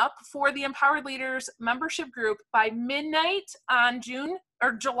sign up for the Empowered Leaders membership group by midnight on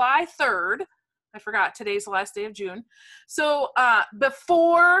July 3rd, I forgot, today's the last day of June. So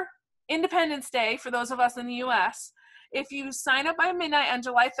before Independence Day, for those of us in the US, if you sign up by midnight on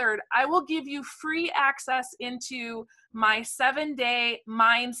July 3rd, I will give you free access into my 7-day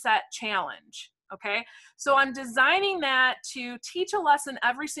mindset challenge. Okay, so I'm designing that to teach a lesson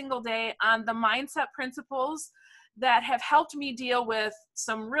every single day on the mindset principles that have helped me deal with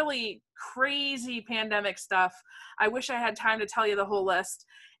some really crazy pandemic stuff. I wish I had time to tell you the whole list.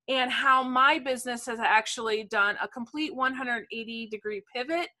 And how my business has actually done a complete 180-degree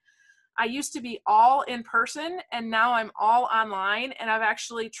pivot I used to be all in person, and now I'm all online, and I've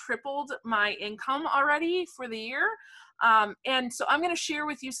actually tripled my income already for the year. And so I'm going to share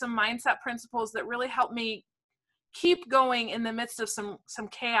with you some mindset principles that really help me keep going in the midst of some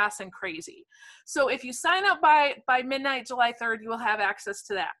chaos and crazy. So if you sign up by midnight, July 3rd, you will have access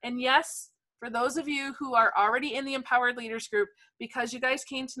to that. And yes, for those of you who are already in the Empowered Leaders Group, because you guys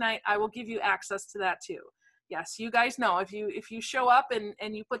came tonight, I will give you access to that too. Yes, you guys know if you show up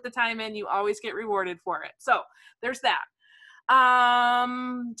and you put the time in, you always get rewarded for it. So there's that.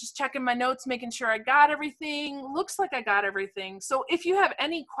 Just checking my notes, making sure I got everything. Looks like I got everything. So if you have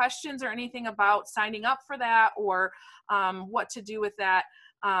any questions or anything about signing up for that, or what to do with that,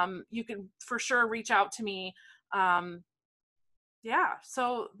 you can for sure reach out to me. Yeah,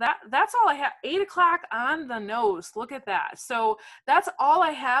 so that's all I have. 8 o'clock on the nose. Look at that. So that's all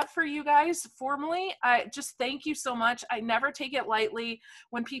I have for you guys formally. I just thank you so much. I never take it lightly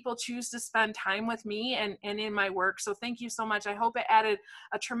when people choose to spend time with me and in my work. So thank you so much. I hope it added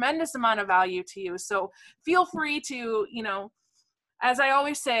a tremendous amount of value to you. So feel free to, as I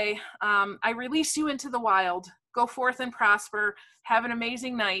always say, I release you into the wild. Go forth and prosper. Have an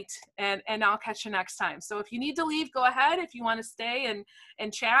amazing night, and I'll catch you next time. So if you need to leave, go ahead. If you want to stay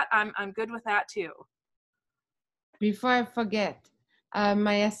and chat, I'm good with that too. Before I forget,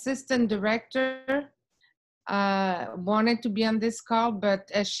 my assistant director wanted to be on this call,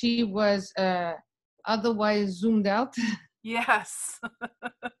 but she was otherwise zoomed out. Yes.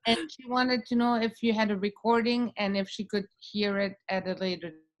 And she wanted to know if you had a recording and if she could hear it at a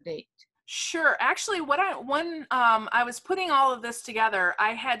later date. Sure. Actually, I was putting all of this together, I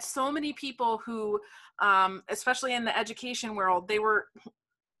had so many people who, especially in the education world, they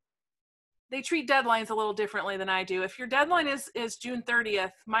treat deadlines a little differently than I do. If your deadline is June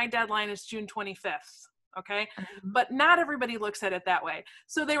 30th, my deadline is June 25th. Okay. But not everybody looks at it that way.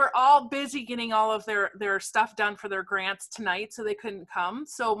 So they were all busy getting all of their stuff done for their grants tonight, so they couldn't come.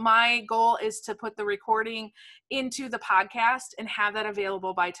 So my goal is to put the recording into the podcast and have that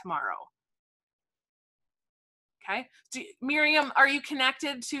available by tomorrow. Okay. Miriam, are you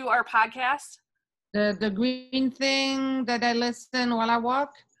connected to our podcast? The green thing that I listen while I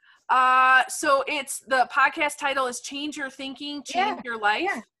walk? So it's the podcast title is Change Your Thinking, Change Your Life.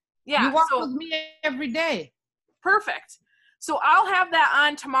 Yeah. You walk with me every day. Perfect. So I'll have that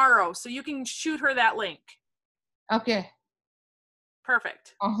on tomorrow, so you can shoot her that link. Okay.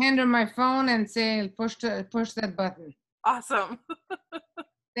 Perfect. I'll hand her my phone and say, push that button. Awesome.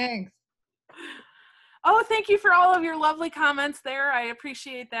 Thanks. Oh, thank you for all of your lovely comments there. I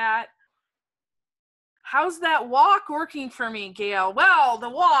appreciate that. How's that walk working for me, Gail? Well, the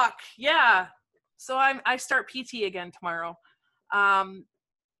walk, yeah. So I start PT again tomorrow.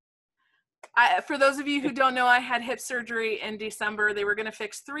 For those of you who don't know, I had hip surgery in December. They were going to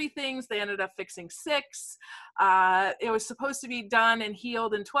fix 3 things. They ended up fixing 6. It was supposed to be done and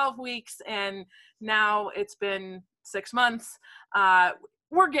healed in 12 weeks, and now it's been 6 months.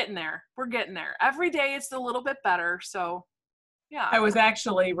 We're getting there. We're getting there. Every day it's a little bit better. So, yeah. I was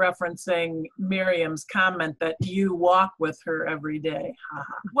actually referencing Miriam's comment that you walk with her every day.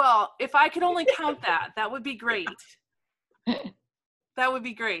 Well, if I could only count that, that would be great. That would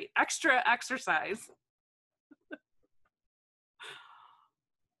be great. Extra exercise.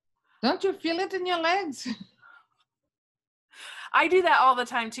 Don't you feel it in your legs? I do that all the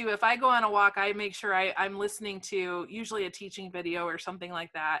time too. If I go on a walk, I make sure I'm listening to usually a teaching video or something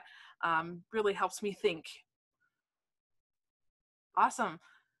like that. Really helps me think. Awesome.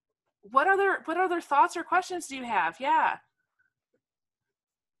 What other thoughts or questions do you have? Yeah.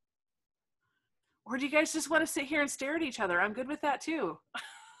 Or do you guys just want to sit here and stare at each other? I'm good with that too.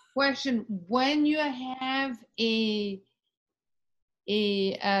 Question: when you have a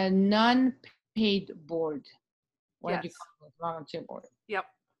non-paid board, what do you call it, volunteer board? Yep.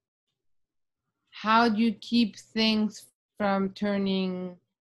 How do you keep things from turning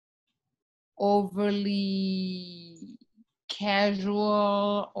overly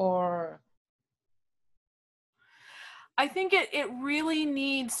casual? Or I think it really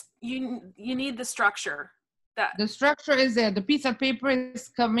needs, you need the structure. The structure is there. The piece of paper is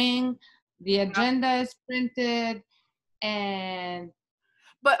coming. The agenda is printed.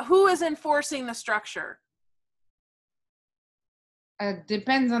 But who is enforcing the structure?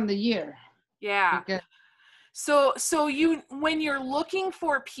 Depends on the year. Yeah. Because So when you're looking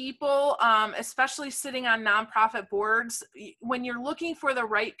for people, especially sitting on nonprofit boards, when you're looking for the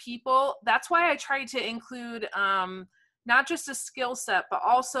right people, that's why I try to include not just a skill set, but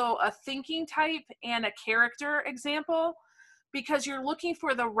also a thinking type and a character example, because you're looking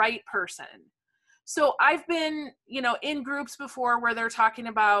for the right person. So I've been, in groups before where they're talking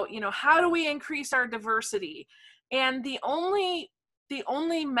about, how do we increase our diversity? And the only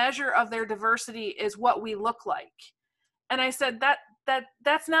measure of their diversity is what we look like. And I said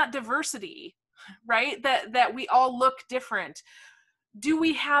that's not diversity, right? That we all look different. Do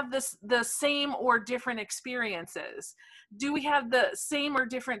we have the same or different experiences? Do we have the same or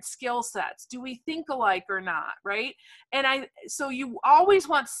different skill sets? Do we think alike or not, right? And so you always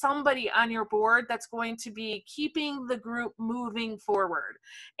want somebody on your board that's going to be keeping the group moving forward.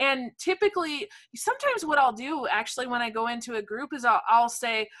 And typically, sometimes what I'll do actually when I go into a group is I'll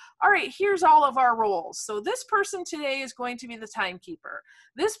say, all right, here's all of our roles. So this person today is going to be the timekeeper.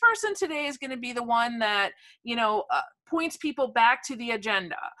 This person today is going to be the one that, points people back to the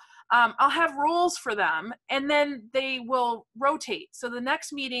agenda. I'll have roles for them, and then they will rotate. So the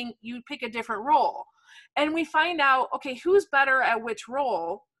next meeting, you pick a different role. And we find out, okay, who's better at which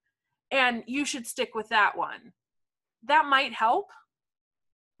role, and you should stick with that one. That might help.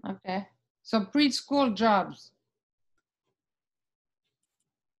 Okay. So preschool jobs.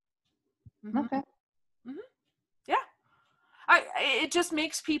 Mm-hmm. Okay. Mm-hmm. Yeah. It just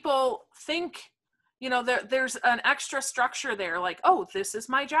makes people think, there's an extra structure there, like, oh, this is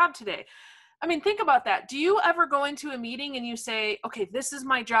my job today. I mean, think about that. Do you ever go into a meeting and you say, okay, this is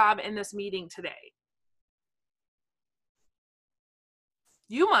my job in this meeting today?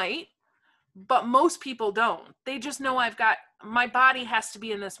 You might, but most people don't. They just know my body has to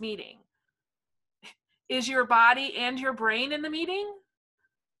be in this meeting. Is your body and your brain in the meeting?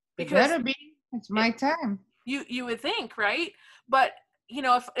 Because it better be. It's my time. You would think, right? But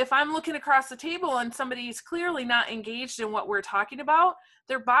if I'm looking across the table and somebody's clearly not engaged in what we're talking about,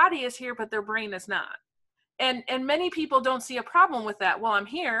 their body is here, but their brain is not. And many people don't see a problem with that. Well, I'm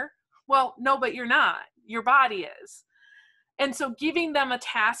here. Well, no, but you're not. Your body is. And so giving them a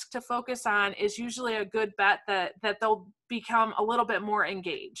task to focus on is usually a good bet that they'll become a little bit more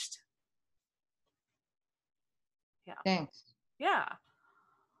engaged. Yeah. Thanks. Yeah.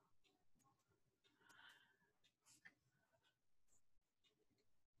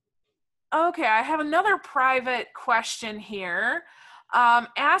 Okay, I have another private question here,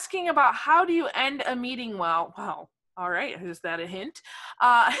 asking about how do you end a meeting well? Well, all right, is that a hint?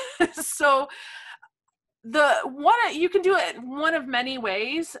 So you can do it one of many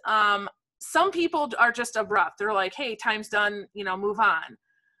ways. Some people are just abrupt. They're like, hey, time's done, move on.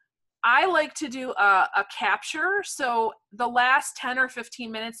 I like to do a capture. So the last 10 or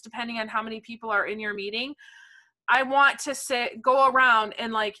 15 minutes, depending on how many people are in your meeting, I want to go around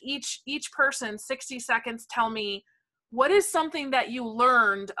and like each person 60 seconds tell me what is something that you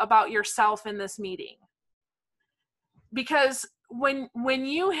learned about yourself in this meeting. Because when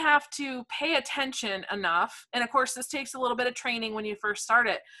you have to pay attention enough, and of course this takes a little bit of training when you first start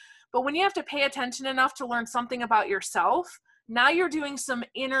it, but when you have to pay attention enough to learn something about yourself, now you're doing some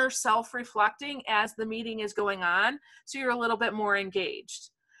inner self-reflecting as the meeting is going on, so you're a little bit more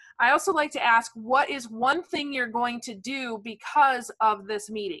engaged. I also like to ask, what is one thing you're going to do because of this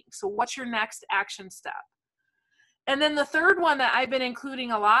meeting? So what's your next action step? And then the third one that I've been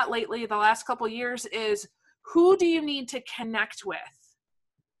including a lot lately, the last couple of years, is who do you need to connect with?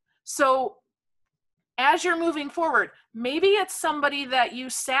 So as you're moving forward, maybe it's somebody that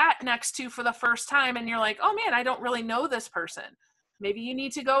you sat next to for the first time and you're like, oh man, I don't really know this person. Maybe you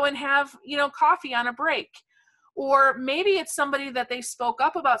need to go and have, coffee on a break. Or maybe it's somebody that they spoke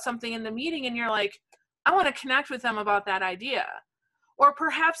up about something in the meeting and you're like, I want to connect with them about that idea. Or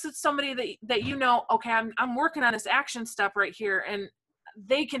perhaps it's somebody that okay, I'm working on this action step right here and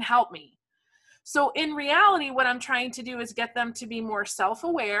they can help me. So in reality, what I'm trying to do is get them to be more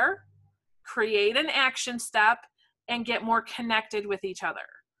self-aware, create an action step, and get more connected with each other.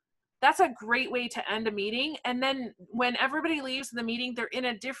 That's a great way to end a meeting. And then when everybody leaves the meeting, they're in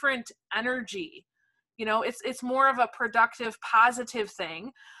a different energy. It's more of a productive, positive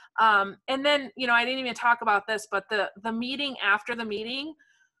thing. And then, I didn't even talk about this, but the meeting after the meeting,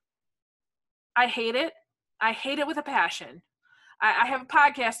 I hate it. I hate it with a passion. I have a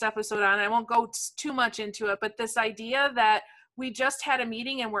podcast episode on it. I won't go too much into it, but this idea that we just had a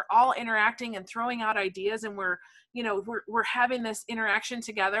meeting and we're all interacting and throwing out ideas and we're having this interaction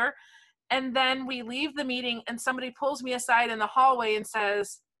together. And then we leave the meeting and somebody pulls me aside in the hallway and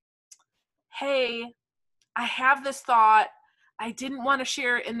says, hey, I have this thought. I didn't want to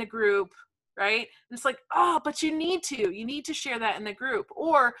share it in the group, right? And it's like, oh, but you need to share that in the group.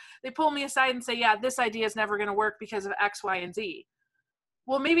 Or they pull me aside and say, yeah, this idea is never going to work because of X, Y, and Z.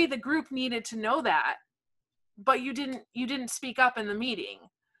 Well, maybe the group needed to know that, but you didn't speak up in the meeting.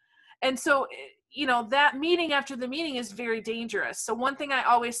 And so, that meeting after the meeting is very dangerous. So one thing I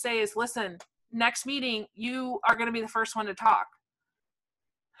always say is, listen, next meeting, you are going to be the first one to talk.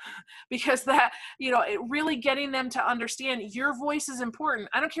 Because that, it really getting them to understand your voice is important.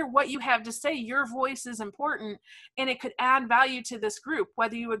 I don't care what you have to say, your voice is important, and it could add value to this group,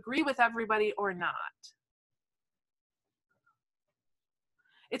 whether you agree with everybody or not.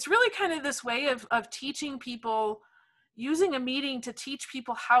 It's really kind of this way of teaching people, using a meeting to teach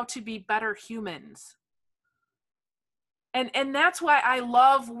people how to be better humans. And that's why I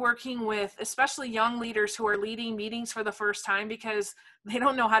love working with especially young leaders who are leading meetings for the first time, because they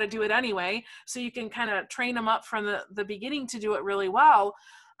don't know how to do it anyway. So you can kind of train them up from the beginning to do it really well.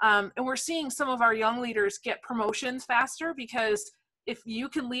 And we're seeing some of our young leaders get promotions faster, because if you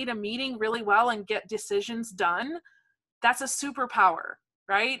can lead a meeting really well and get decisions done, that's a superpower,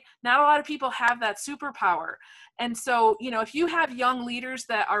 right? Not a lot of people have that superpower. And so, if you have young leaders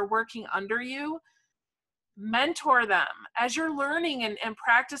that are working under you, mentor them as you're learning and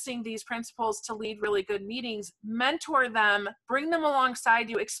practicing these principles to lead really good meetings. Mentor them, bring them alongside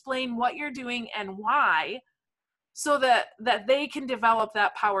you, explain what you're doing and why, so that they can develop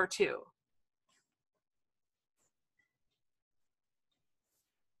that power too.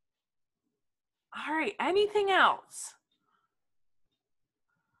 All right, anything else?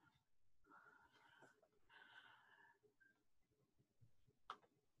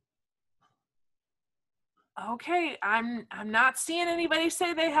 Okay, I'm not seeing anybody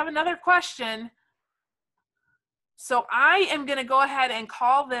say they have another question. So I am going to go ahead and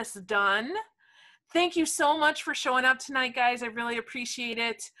call this done. Thank you so much for showing up tonight, guys. I really appreciate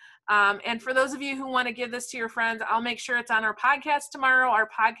it. And for those of you who want to give this to your friends, I'll make sure it's on our podcast tomorrow. Our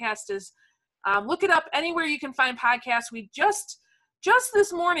podcast is, look it up anywhere you can find podcasts. We just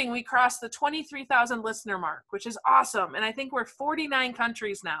this morning, we crossed the 23,000 listener mark, which is awesome. And I think we're 49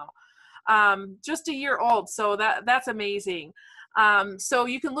 countries now. Just a year old, so that's amazing. So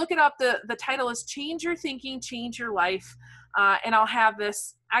you can look it up. The title is Change Your Thinking, Change Your Life. And I'll have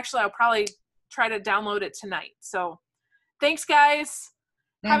this, actually I'll probably try to download it tonight. So thanks, guys.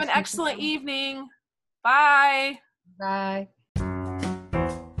 Have an excellent evening. Bye. Bye.